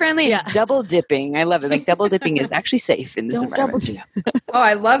COVID friendly. Yeah. And double dipping. I love it. Like double dipping is actually safe in this environment. Oh,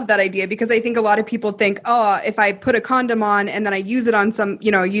 I love that idea because I think a lot of people think, oh, if I put a condom on and then I use it on some,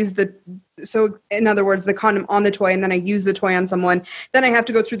 so in other words, the condom on the toy and then I use the toy on someone, then I have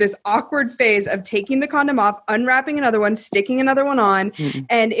to go through this awkward phase of taking the condom off, unwrapping another one, sticking another one on. Mm-hmm.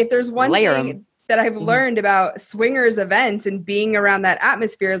 And if there's one thing that I've learned about swingers events and being around that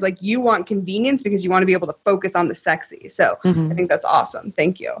atmosphere is you want convenience because you want to be able to focus on the sexy. So I think that's awesome.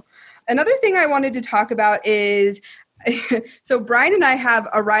 Thank you. Another thing I wanted to talk about is, so Brian and I have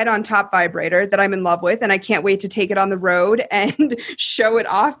a Ride on Top vibrator that I'm in love with, and I can't wait to take it on the road and show it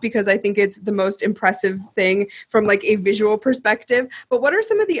off because I think it's the most impressive thing from a visual perspective. But what are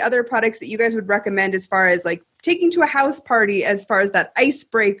some of the other products that you guys would recommend as far as taking to a house party, as far as that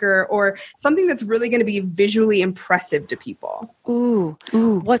icebreaker or something that's really going to be visually impressive to people? Ooh.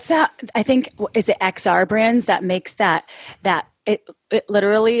 What's that? I think, is it XR Brands that makes that it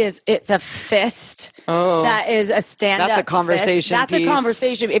literally is, it's a fist. Oh, that is a stand-up That's a conversation fist. That's piece. A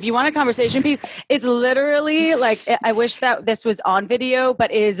conversation. If you want a conversation piece, it's literally I wish that this was on video,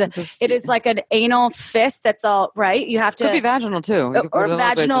 but it is like an anal fist that's all, right? You have to. Could be vaginal too. Or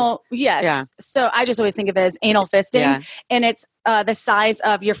vaginal, yes. Yeah. So I just always think of it as anal fisting. And it's the size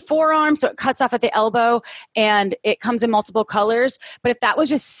of your forearm, so it cuts off at the elbow, and it comes in multiple colors. But if that was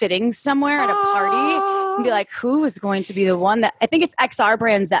just sitting somewhere at a party, you'd be like, who is going to be the one that, I think it's XR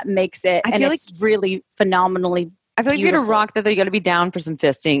Brands that makes it, and it's really phenomenally I feel like you're going to rock that. You got to be down for some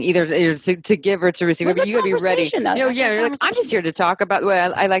fisting, either to give or to receive. But you got to be ready. You're I'm just here to talk about.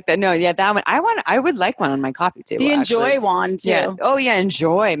 Well, I like that. No, that one. I would like one on my coffee table. The Enjoy one too. Yeah. Oh yeah,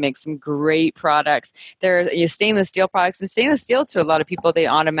 Enjoy makes some great products. There are stainless steel products, and stainless steel to a lot of people, they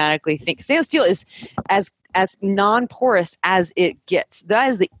automatically think stainless steel is as non-porous as it gets. That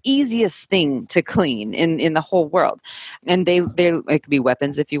is the easiest thing to clean in the whole world. And they it could be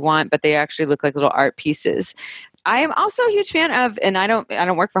weapons if you want, but they actually look like little art pieces. I am also a huge fan of, and I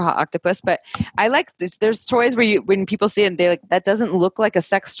don't work for Hot Octopuss, but I like, there's toys where when people see it, they that doesn't look like a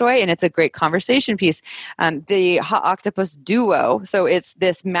sex toy, and it's a great conversation piece. The Hot Octopuss Duo, so it's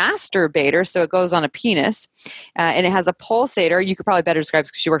this masturbator, so it goes on a penis, and it has a pulsator. You could probably better describe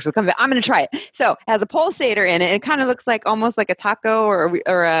because she works with company. I'm going to try it. So it has a pulsator in it. It kind of looks like almost like a taco or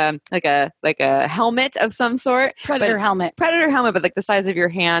like a helmet of some sort. Predator helmet, but like the size of your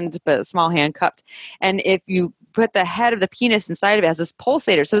hand, but a small hand cupped. And if you put the head of the penis inside of it, has this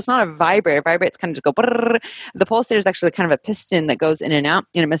pulsator. So it's not a vibrator. Vibrates kind of just go. Brrr. The pulsator is actually kind of a piston that goes in and out,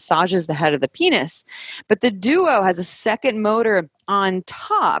 and it massages the head of the penis. But the Duo has a second motor on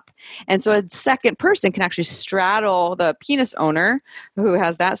top, and so a second person can actually straddle the penis owner who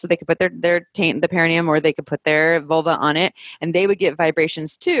has that, so they could put their taint, the perineum, or they could put their vulva on it, and they would get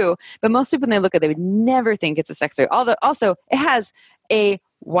vibrations too. But most people, when they look at it, they would never think it's a sex toy. Although also it has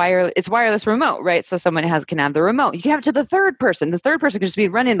it's wireless remote, right? So someone can have the remote. You can have it to the third person. The third person could just be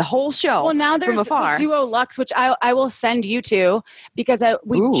running the whole show. Well, now there's the Duo Luxe, which I will send you to, because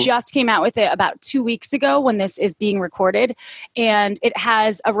we just came out with it about 2 weeks ago when this is being recorded, and it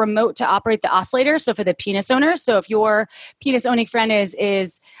has a remote to operate the oscillator. So for the penis owner, so if your penis owning friend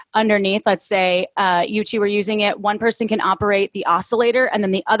is underneath, let's say you two are using it, one person can operate the oscillator, and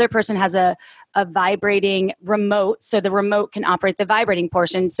then the other person has a vibrating remote, so the remote can operate the vibrating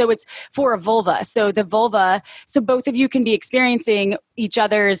portion. So it's for a vulva. So the vulva, so both of you can be experiencing each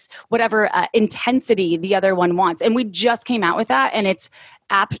other's whatever intensity the other one wants. And we just came out with that, and it's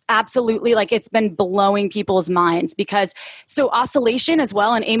absolutely, like, it's been blowing people's minds, because so oscillation as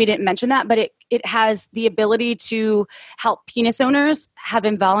well, and Amy didn't mention that, but it has the ability to help penis owners have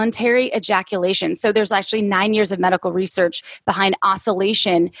involuntary ejaculation. So there's actually 9 years of medical research behind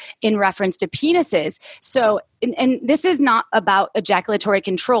oscillation in reference to penises. So and this is not about ejaculatory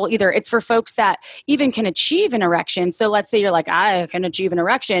control either. It's for folks that even can achieve an erection. So let's say you're like, I can achieve an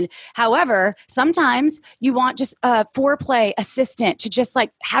erection. However, sometimes you want just a foreplay assistant to just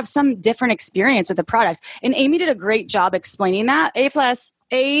like have some different experience with the products. And Amy did a great job explaining that. A+.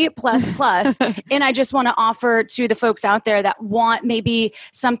 And I just want to offer to the folks out there that want maybe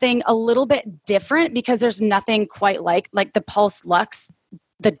something a little bit different, because there's nothing quite like the Pulse Luxe,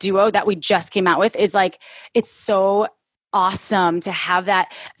 the Duo that we just came out with is like, it's so awesome to have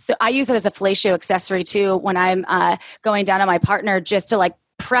that. So I use it as a fellatio accessory too when I'm going down on my partner, just to like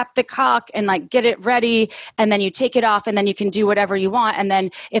prep the cock and like get it ready, and then you take it off and then you can do whatever you want. And then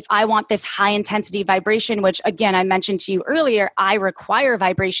if I want this high intensity vibration, which again I mentioned to you earlier, I require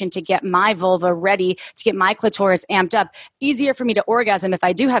vibration to get my vulva ready, to get my clitoris amped up. Easier for me to orgasm if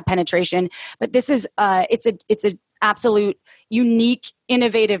I do have penetration, but this is it's a absolute unique,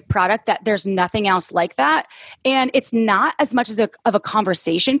 innovative product that there's nothing else like that. And it's not as much as of a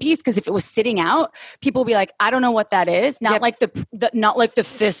conversation piece, because if it was sitting out, people would be like, I don't know what that is. Not like the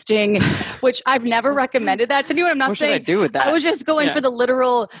fisting, which I've never recommended that to anyone. I'm not What saying should I do with that? I was just going for the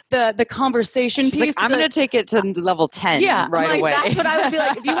literal, the conversation She's piece. like, I'm going to take it to level 10 right away. That's what I would be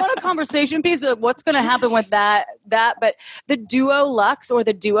like. If you want a conversation piece, be like, what's going to happen with that? But the Duo Luxe, or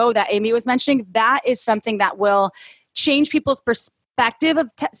the Duo that Amy was mentioning, that is something that will change people's perspective of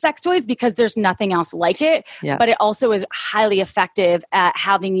sex toys, because there's nothing else like it. Yeah. But it also is highly effective at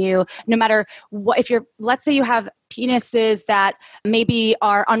having you, no matter what, if you're, let's say you have penises that maybe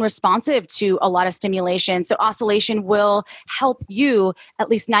are unresponsive to a lot of stimulation. So oscillation will help you. At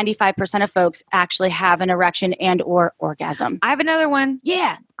least 95% of folks actually have an erection and or orgasm. I have another one.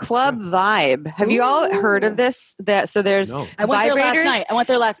 Yeah. Club Vibe. Have you all heard of this? So there's No. I went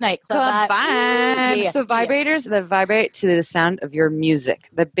there last night. Club Vibe. Yeah. So vibrators that vibrate to the sound of your music,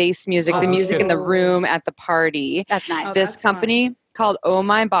 the bass music, the music in the room at the party. That's nice. This company called Oh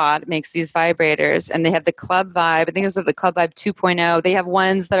My Bod makes these vibrators, and they have the Club Vibe. I think it's the Club Vibe 2.0. They have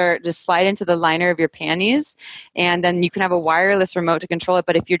ones that are just slide into the liner of your panties, and then you can have a wireless remote to control it.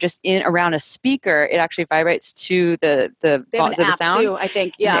 But if you're just in around a speaker, it actually vibrates to the They have an app sound. too, I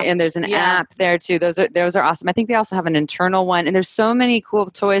think. Yeah. And there's an app there too. Those are awesome. I think they also have an internal one, and there's so many cool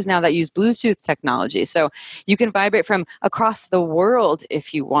toys now that use Bluetooth technology, so you can vibrate from across the world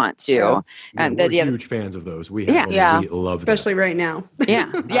if you want to. We're The huge fans of those. We have them. We love Especially them. right now.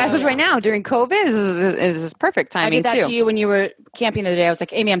 Especially right now during COVID, this is perfect timing. I did that too. to you when you were camping the other day. I was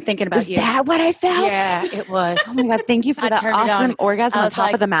like, Amy, I'm thinking about you. Is that what I felt? Yeah, it was. Oh my God, thank you for I that turned it awesome on. orgasm I on was top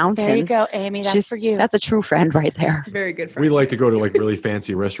like, of the mountain. There you go, Amy. That's for you. That's a true friend right there. Very good friend. We like to go to like really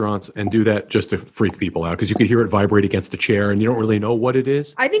fancy restaurants and do that just to freak people out, because you could hear it vibrate against the chair and you don't really know what it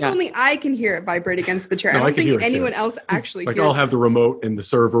is. I think only I can hear it vibrate against the chair. No, I I don't can hear think it, too. anyone else actually Like hears I'll have the remote and the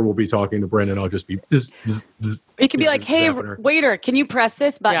server will be talking to Brendan. I'll just be zzz, zzz, zzz, You could be like, hey, zapping her. waiter, can you press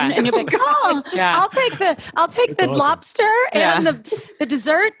this button? Yeah. And you'll be like, oh, Yeah. I'll take the awesome. lobster and the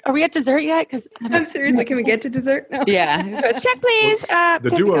dessert. Are we at dessert yet? Because I'm seriously, can we get to dessert? No. Yeah. Check, please.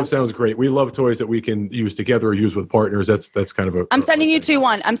 The Duo sounds great. We love toys that we can use together or use with partners. That's kind of a. I'm sending you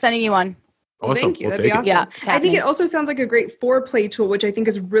one. I'm sending you one. Well, Awesome. thank you. We'll That'd be take it. awesome. Yeah, it's I think happening. it also sounds like a great foreplay tool, which I think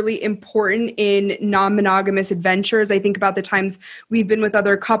is really important in non-monogamous adventures. I think about the times we've been with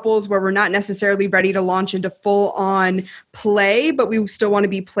other couples where we're not necessarily ready to launch into full-on play, but we still want to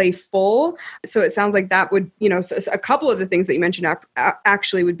be playful. So it sounds like that would, a couple of the things that you mentioned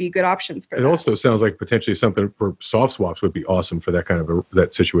actually would be good options for It that. also sounds like potentially something for soft swaps would be awesome for that kind of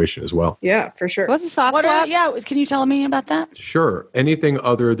that situation as well. Yeah, for sure. What's a soft swap? Can you tell me about that? Sure. Anything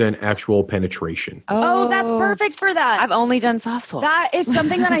other than actual penetration. Oh, that's perfect for that. I've only done soft swaps. That is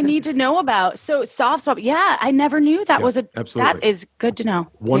something that I need to know about. So soft swap. Yeah, I never knew that was absolutely. that is good to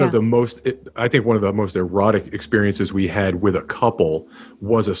know. One of the most erotic experiences we had with a couple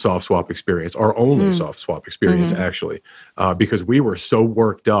was a soft swap experience, our only soft swap experience, actually, because we were so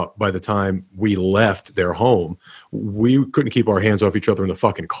worked up by the time we left their home, we couldn't keep our hands off each other in the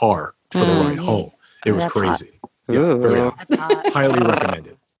fucking car for the ride home. It was that's crazy. hot. Yeah, very Ooh. hot. That's hot. Highly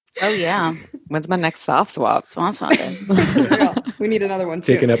recommended. Oh yeah. When's my next soft swap? Swamp swap. For real. We need another one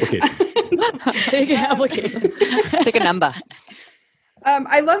too. Take an application. Take applications. Take a number.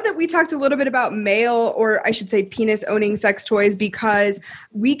 I love that we talked a little bit about male, or I should say penis owning sex toys, because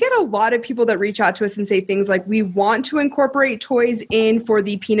we get a lot of people that reach out to us and say things like, we want to incorporate toys in for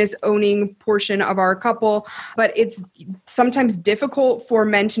the penis owning portion of our couple, but it's sometimes difficult for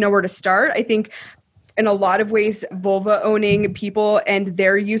men to know where to start. I think in a lot of ways, vulva owning people and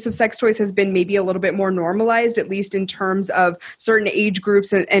their use of sex toys has been maybe a little bit more normalized, at least in terms of certain age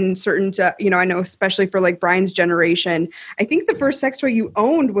groups and certain, I know especially for like Brian's generation, I think the first sex toy you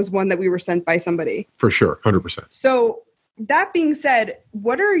owned was one that we were sent by somebody. For sure. 100%. So that being said,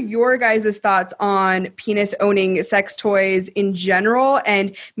 what are your guys' thoughts on penis owning sex toys in general?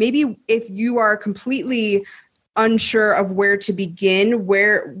 And maybe if you are completely unsure of where to begin,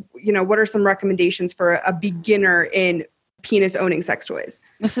 what are some recommendations for a beginner in penis owning sex toys.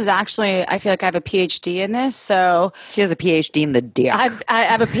 This is actually, I feel like I have a PhD in this. So she has a PhD in the dick. I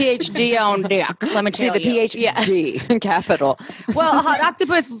have a PhD on dick. Let me tell you. See the PhD capital. Well, Hot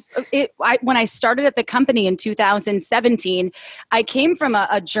Octopuss, when I started at the company in 2017, I came from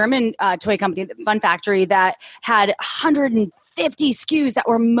a German toy company, Fun Factory, that had 150 SKUs that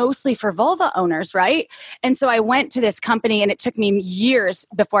were mostly for vulva owners, right? And so I went to this company, and it took me years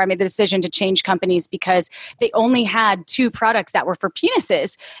before I made the decision to change companies because they only had 2 products that were for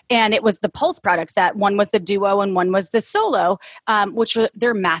penises. And it was the Pulse products, that one was the Duo and one was the Solo, which were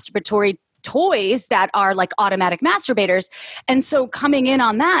their masturbatory toys that are like automatic masturbators. And so coming in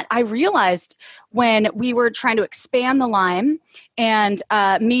on that, I realized when we were trying to expand the line and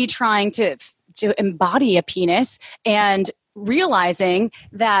me trying to embody a penis and realizing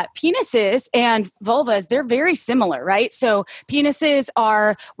that penises and vulvas, they're very similar, right? So penises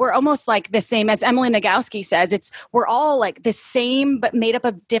we're almost like the same, as Emily Nagoski says, we're all like the same, but made up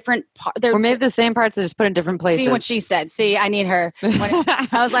of different parts. We're made of the same parts that just put in different places. See what she said. See, I need her. I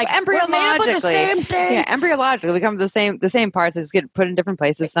was like, embryologically, the same thing. Yeah, embryologically, we come the same parts that just get put in different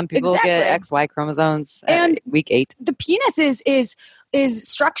places. Some people get XY chromosomes at week 8. The penis is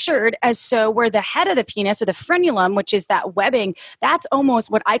structured as so where the head of the penis, or the frenulum, which is that webbing, that's almost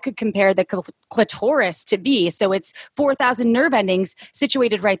what I could compare the clitoris to be. So it's 4,000 nerve endings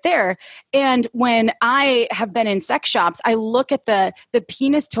situated right there. And when I have been in sex shops, I look at the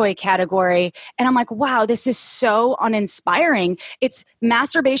penis toy category and I'm like, wow, this is so uninspiring. It's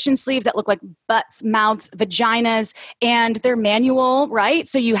masturbation sleeves that look like butts, mouths, vaginas, and they're manual, right?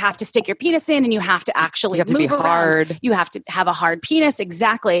 So you have to stick your penis in and you have to actually move around. Hard. You have to have a hard penis.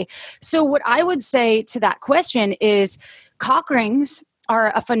 Exactly. So what I would say to that question is cock rings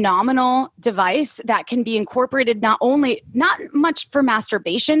are a phenomenal device that can be incorporated not much for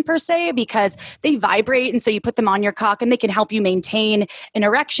masturbation per se, because they vibrate. And so you put them on your cock and they can help you maintain an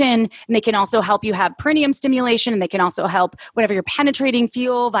erection. And they can also help you have perineum stimulation. And they can also help whatever you're penetrating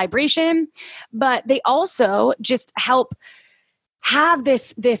feel vibration. But they also just help have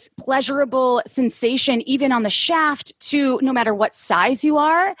this pleasurable sensation even on the shaft, to no matter what size you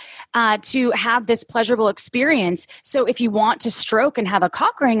are, to have this pleasurable experience. So if you want to stroke and have a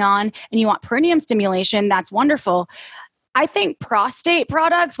cock ring on and you want perineum stimulation, that's wonderful. I think prostate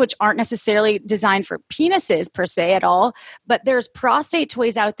products, which aren't necessarily designed for penises per se at all, but there's prostate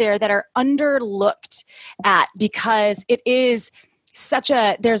toys out there that are underlooked at because it is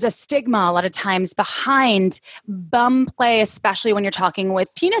there's a stigma a lot of times behind bum play, especially when you're talking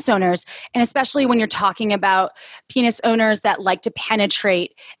with penis owners, and especially when you're talking about penis owners that like to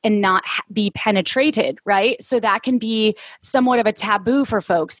penetrate and not be penetrated, right? So that can be somewhat of a taboo for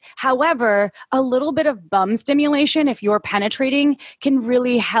folks. However, a little bit of bum stimulation, if you're penetrating, can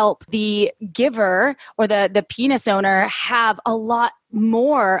really help the giver or the penis owner have a lot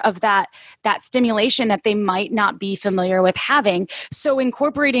more of that stimulation that they might not be familiar with having. So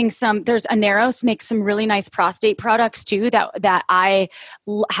incorporating there's Aneros makes some really nice prostate products too that I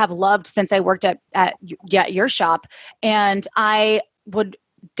have loved since I worked at your shop. And I would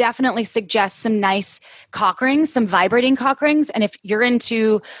definitely suggest some nice cock rings, some vibrating cock rings. And if you're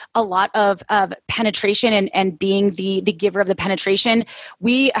into a lot of penetration and being the giver of the penetration,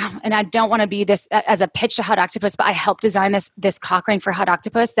 and I don't want to be this as a pitch to Hot Octopuss, but I helped design this cock ring for Hot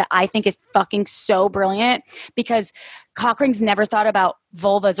Octopuss that I think is fucking so brilliant, because cock rings never thought about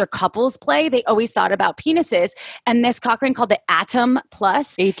vulvas or couples play. They always thought about penises. And this cock ring called the Atom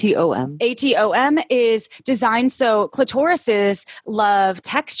Plus, ATOM, is designed so clitorises love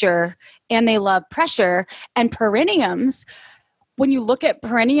texture and they love pressure, and perineums, when you look at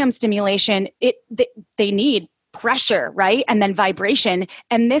perineum stimulation, they need pressure, right? And then vibration.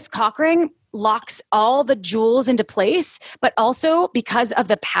 And this cock ring locks all the jewels into place, but also because of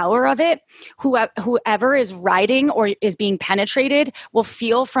the power of it, whoever is riding or is being penetrated will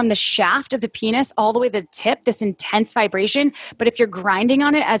feel from the shaft of the penis all the way to the tip this intense vibration. But if you're grinding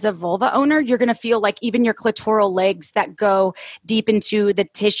on it as a vulva owner, you're going to feel like even your clitoral legs that go deep into the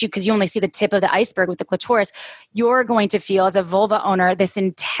tissue, because you only see the tip of the iceberg with the clitoris, you're going to feel as a vulva owner this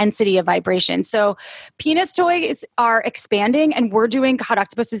intensity of vibration. So penis toys are expanding, and Hot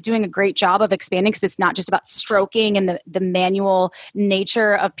Octopuss is doing a great job of expanding, because it's not just about stroking and the manual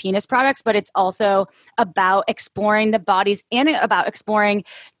nature of penis products, but it's also about exploring the bodies and about exploring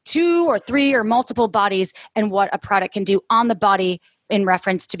 2 or 3 or multiple bodies and what a product can do on the body in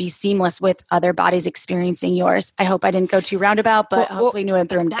reference to be seamless with other bodies experiencing yours. I hope I didn't go too roundabout, but hopefully knew and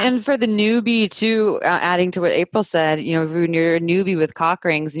threw them down. And for the newbie too, adding to what April said, when you're a newbie with cock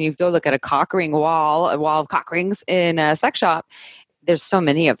rings and you go look at a wall of cock rings in a sex shop, there's so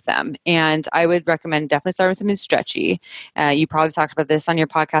many of them. And I would recommend definitely start with something stretchy. You probably talked about this on your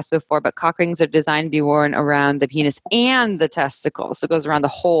podcast before, but cock rings are designed to be worn around the penis and the testicles. So it goes around the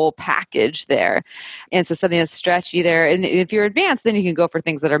whole package there. And so something that's stretchy there. And if you're advanced, then you can go for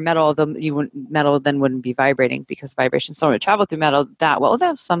things that are metal. Metal then wouldn't be vibrating because vibration so much travel through metal that well.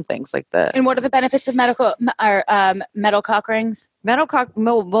 There's some things like the. And what are the benefits of metal cock rings? Metal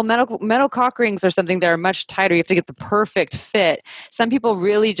cock rings are something that are much tighter. You have to get the perfect fit. Some people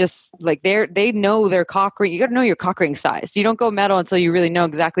really just like they know their cock ring. You got to know your cock ring size. You don't go metal until you really know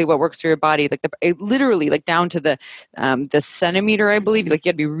exactly what works for your body. Like literally like down to the centimeter, I believe. Like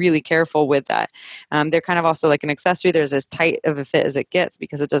you got to be really careful with that. They're kind of also like an accessory. There's as tight of a fit as it gets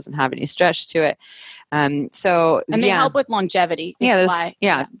because it doesn't have any stretch to it. And they help with longevity.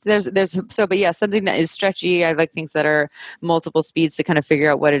 Something that is stretchy. I like things that are multiple speeds to kind of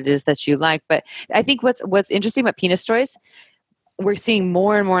figure out what it is that you like. But I think what's interesting about penis toys, we're seeing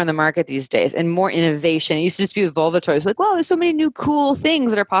more and more on the market these days and more innovation. It used to just be with vulva toys. Like, well, there's so many new cool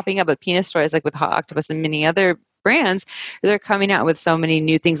things that are popping up with penis toys, like with Hot Octopuss and many other brands. They're coming out with so many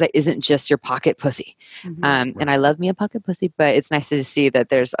new things that isn't just your pocket pussy. And I love me a pocket pussy, but it's nice to see that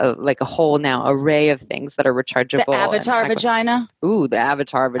there's a whole now array of things that are rechargeable. The Avatar vagina. Ooh, the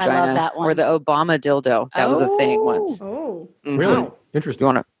Avatar vagina. I love that one. Or the Obama dildo. That was a thing once. Oh, Really? Interesting.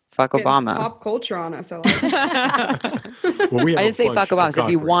 You want to fuck Obama? Pop culture on us. I like it. Well, I didn't say fuck Obama. I said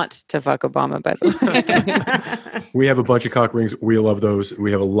if you want to fuck Obama, but we have a bunch of cock rings. We love those.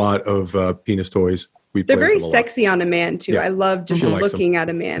 We have a lot of penis toys. They're very sexy on a man too. Yeah. I love just looking at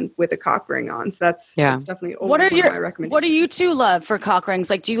a man with a cock ring on. So that's definitely my recommendation. What do you two love for cock rings?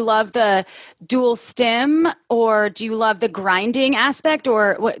 Like, do you love the dual stem, or do you love the grinding aspect,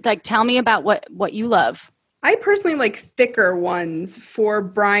 or what? Like, tell me about what you love. I personally like thicker ones for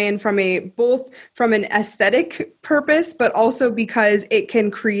Brian both from an aesthetic purpose, but also because it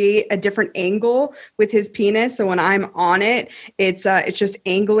can create a different angle with his penis. So when I'm on it, it's just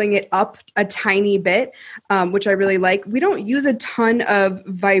angling it up a tiny bit, which I really like. We don't use a ton of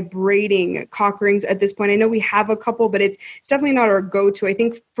vibrating cock rings at this point. I know we have a couple, but it's definitely not our go-to. I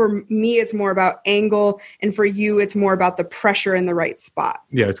think for me, it's more about angle, and for you, it's more about the pressure in the right spot.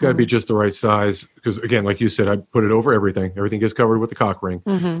 Yeah, it's got to be just the right size because, again, like you said, I put it over everything. Everything gets covered with the cock ring.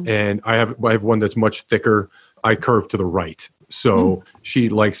 And I have one that's much thicker. I curve to the right. So she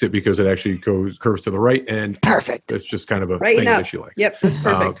likes it because it actually curves to the right, and perfect. It's just kind of a thing that she likes. Yep, that's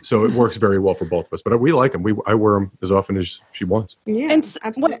perfect. So it works very well for both of us. But we like them. I wear them as often as she wants. Yeah,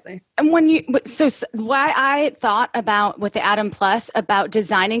 absolutely. Why I thought about with the Atom Plus about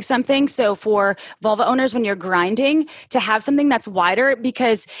designing something. So for vulva owners, when you're grinding, to have something that's wider,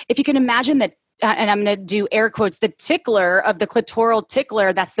 because if you can imagine that. And I'm going to do air quotes, the tickler of the clitoral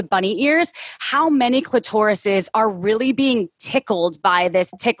tickler, that's the bunny ears. How many clitorises are really being tickled by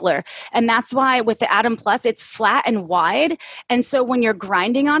this tickler? And that's why with the Atom Plus, it's flat and wide. And so when you're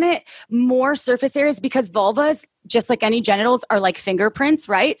grinding on it, more surface areas, because vulvas, just like any genitals, are like fingerprints,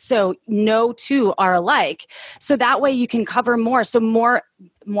 right? So no two are alike. So that way you can cover more. So more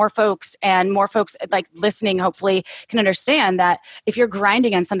folks like listening, hopefully can understand that if you're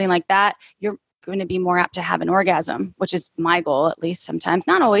grinding on something like that, you're going to be more apt to have an orgasm, which is my goal, at least sometimes.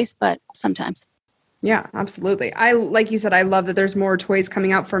 Not always, but sometimes. Yeah, absolutely. Like you said, I love that there's more toys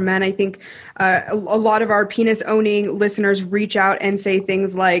coming out for men. I think a lot of our penis owning listeners reach out and say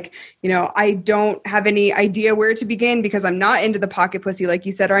things like, I don't have any idea where to begin because I'm not into the pocket pussy, like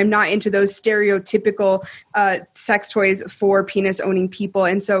you said, or I'm not into those stereotypical sex toys for penis owning people.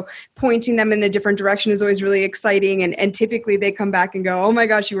 And so pointing them in a different direction is always really exciting. And typically they come back and go, oh my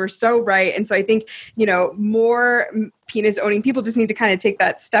gosh, you were so right. And so I think, more penis owning people just need to kind of take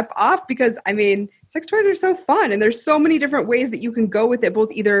that step off, because sex toys are so fun and there's so many different ways that you can go with it,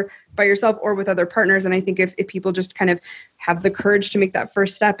 both either by yourself or with other partners. And I think if people just kind of have the courage to make that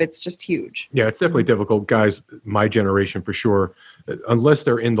first step, it's just huge. Yeah, it's definitely difficult. Guys, my generation for sure, unless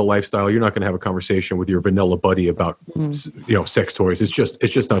they're in the lifestyle, you're not going to have a conversation with your vanilla buddy about sex toys. It's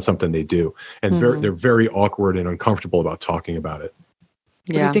just not something they do. And they're very awkward and uncomfortable about talking about it.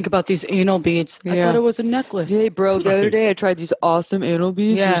 What do you think about these anal beads? I thought it was a necklace. Hey, bro, the other day I tried these awesome anal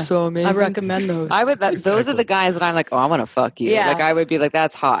beads. They're so amazing. I recommend those. Those are the guys that I'm like, oh, I want to fuck you. Yeah. Like, I would be like,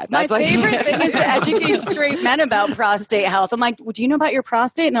 that's hot. My That's favorite thing is to educate straight men about prostate health. I'm like, well, do you know about your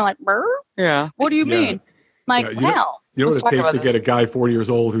prostate? And they're like, brr? Yeah. What do you mean? I'm like, You know Let's what it talk takes to about get a guy 40 years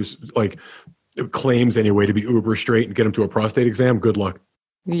old who's like claims anyway to be uber straight and get him to a prostate exam? Good luck.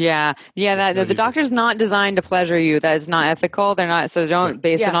 Yeah. The doctor's not designed to pleasure you. That is not ethical. They're not. So don't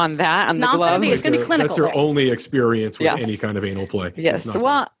base it on that. On the glove. It's going to be clinical. That's their there. only experience with any kind of anal play. Yes.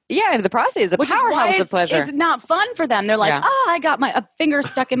 Well, the prostate is a powerhouse of pleasure. It's not fun for them. They're like, I got a finger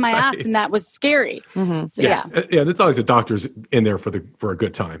stuck in my ass, and that was scary. Mm-hmm. So yeah. It's not like the doctor's in there for a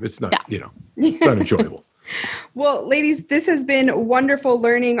good time. It's not, it's not enjoyable. Well, ladies, this has been wonderful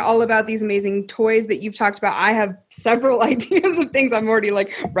learning all about these amazing toys that you've talked about. I have several ideas of things. I'm already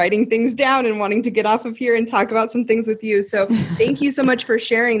writing things down and wanting to get off of here and talk about some things with you. So thank you so much for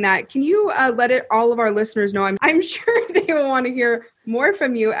sharing that. Can you let all of our listeners know? I'm sure they will want to hear more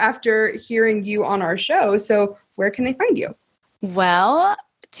from you after hearing you on our show. So where can they find you? Well,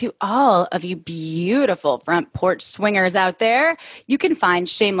 to all of you beautiful front porch swingers out there, you can find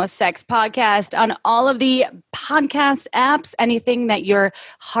Shameless Sex Podcast on all of the podcast apps, anything that your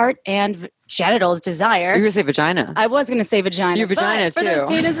heart and genitals desire. You're going to say vagina. I was going to say vagina. Your vagina, too. For those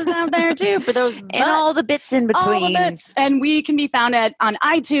penises out there, too. For those butts, and all the bits in between. All the bits. And we can be found on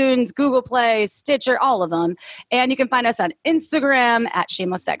iTunes, Google Play, Stitcher, all of them. And you can find us on Instagram at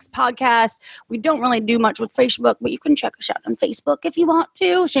Shameless Sex Podcast. We don't really do much with Facebook, but you can check us out on Facebook if you want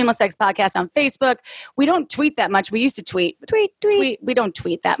to. Shameless Sex Podcast on Facebook. We don't tweet that much. We used to tweet. Tweet. We don't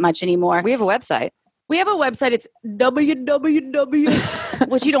tweet that much anymore. We have a website. It's www,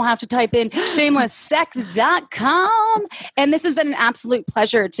 which you don't have to type in, shamelesssex.com. And this has been an absolute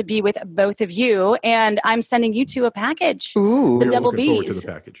pleasure to be with both of you. And I'm sending you two a package. Ooh. The Double looking forward to Bs.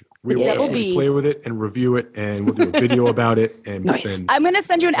 the package. We will Double actually Bs. play with it and review it, and we'll do a video about it. And Nice. I'm going to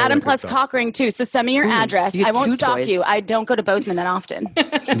send you an all Adam that good Plus stuff. cock ring too. So send me your address. you I have won't two stalk toys. you. I don't go to Bozeman that often.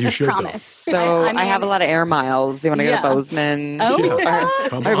 You should go. Promise. So I have a lot of air miles. You want to go to Bozeman? Oh, Yeah. yeah.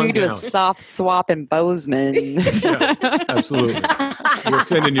 Come Or we on can do a down. soft swap in Bozeman. Yeah, absolutely. We're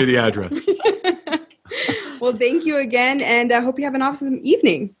sending you the address. Well, thank you again, and I hope you have an awesome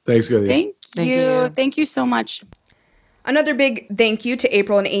evening. Thanks, guys. Thank Thank you. you. Thank you so much. Another big thank you to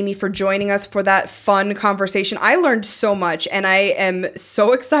April and Amy for joining us for that fun conversation. I learned so much, and I am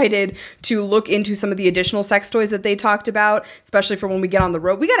so excited to look into some of the additional sex toys that they talked about, especially for when we get on the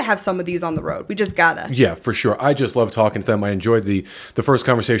road. We got to have some of these on the road. We just gotta. Yeah, for sure. I just love talking to them. I enjoyed the first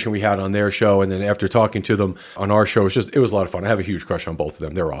conversation we had on their show, and then after talking to them on our show, it was a lot of fun. I have a huge crush on both of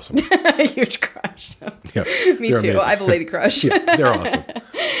them. They're awesome. Huge crush. Yeah, Me they're too. amazing. I have a lady crush. Yeah, they're awesome.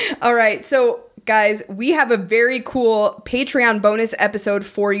 All right, so guys, we have a very cool Patreon bonus episode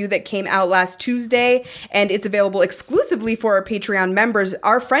for you that came out last Tuesday, and it's available exclusively for our Patreon members.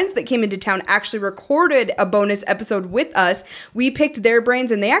 Our friends that came into town actually recorded a bonus episode with us. We picked their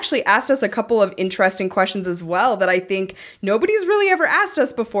brains, and they actually asked us a couple of interesting questions as well that I think nobody's really ever asked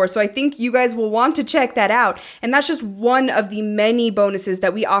us before, so I think you guys will want to check that out. And that's just one of the many bonuses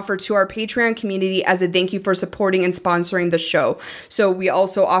that we offer to our Patreon community as a thank you for supporting and sponsoring the show. So we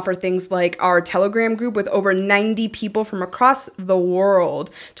also offer things like our Telegram group with over 90 people from across the world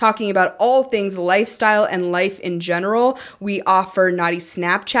talking about all things lifestyle and life in general. We offer naughty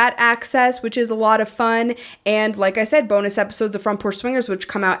Snapchat access, which is a lot of fun. And like I said, bonus episodes of Front Porch Swingers, which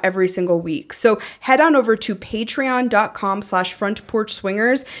come out every single week. So head on over to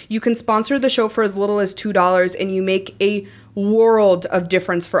patreon.com/frontporchswingers. You can sponsor the show for as little as $2, and you make a world of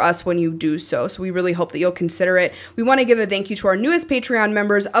difference for us when you do so. So we really hope that you'll consider it. We want to give a thank you to our newest Patreon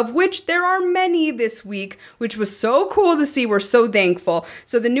members, of which there are many this week, which was so cool to see. We're so thankful.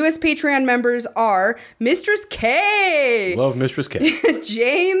 So the newest Patreon members are Mistress K, Love Mistress K.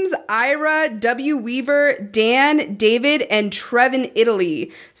 James, Ira, W. Weaver, Dan, David, and Trevin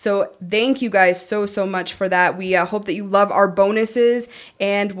Italy. So thank you guys so much for that. We hope that you love our bonuses,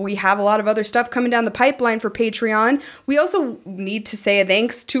 and we have a lot of other stuff coming down the pipeline for Patreon. We also need to say a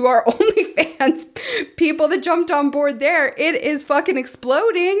thanks to our OnlyFans people that jumped on board there. It is fucking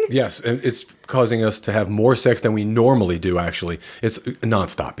exploding. Yes, and it's causing us to have more sex than we normally do, actually. It's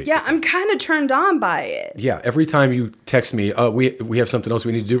nonstop, basically. Yeah, I'm kind of turned on by it. Yeah, every time you text me, we have something else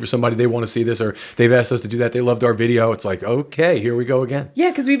we need to do for somebody, they want to see this, or they've asked us to do that, they loved our video, it's like, okay, here we go again. Yeah,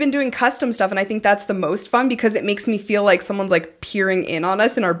 because we've been doing custom stuff, and I think that's the most fun because it makes me feel like someone's like peering in on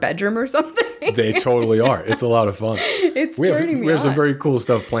us in our bedroom or something. They totally are. It's a lot of fun. It's we turning me have some on. very cool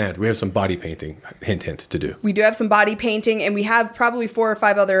stuff planned. We have some body painting, hint, to do. We do have some body painting, and we have probably 4 or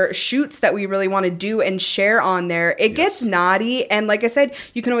 5 other shoots that we really want to do and share on there. It gets naughty, and like I said,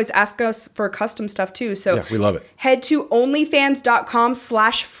 you can always ask us for custom stuff too. So Yeah, we love it. Head to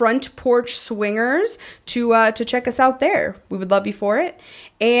onlyfans.com/frontporchswingers to check us out there. We would love you for it.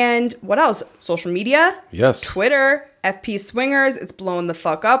 And what else? Social media? Yes. Twitter, FP Swingers. It's blowing the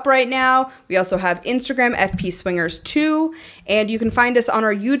fuck up right now. We also have Instagram, FP Swingers 2. And you can find us on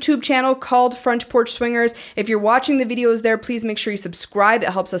our YouTube channel called Front Porch Swingers. If you're watching the videos there, please make sure you subscribe. It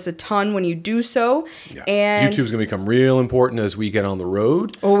helps us a ton when you do so. Yeah. And YouTube's going to become real important as we get on the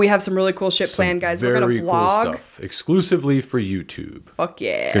road. oh, we have some really cool shit planned, guys. We're going to vlog. Cool stuff exclusively for YouTube. Fuck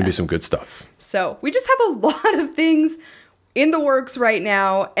yeah. Going to be some good stuff. So we just have a lot of things in the works right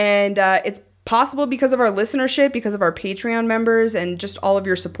now, and it's possible because of our listenership, because of our Patreon members, and just all of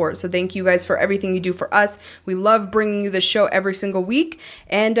your support. So thank you guys for everything you do for us. We love bringing you this show every single week,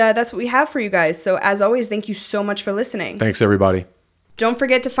 and that's what we have for you guys. So as always, thank you so much for listening. Thanks, everybody. Don't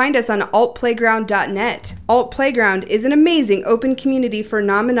forget to find us on altplayground.net. Alt Playground is an amazing open community for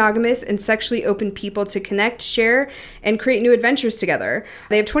non-monogamous and sexually open people to connect, share, and create new adventures together.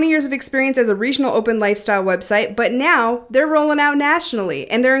 They have 20 years of experience as a regional open lifestyle website, but now they're rolling out nationally,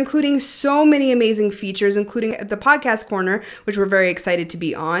 and they're including so many amazing features, including the podcast corner, which we're very excited to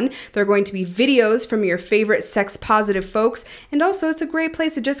be on. There are going to be videos from your favorite sex-positive folks, and also it's a great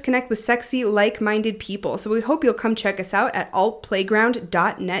place to just connect with sexy, like-minded people. So we hope you'll come check us out at altplayground.net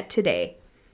today.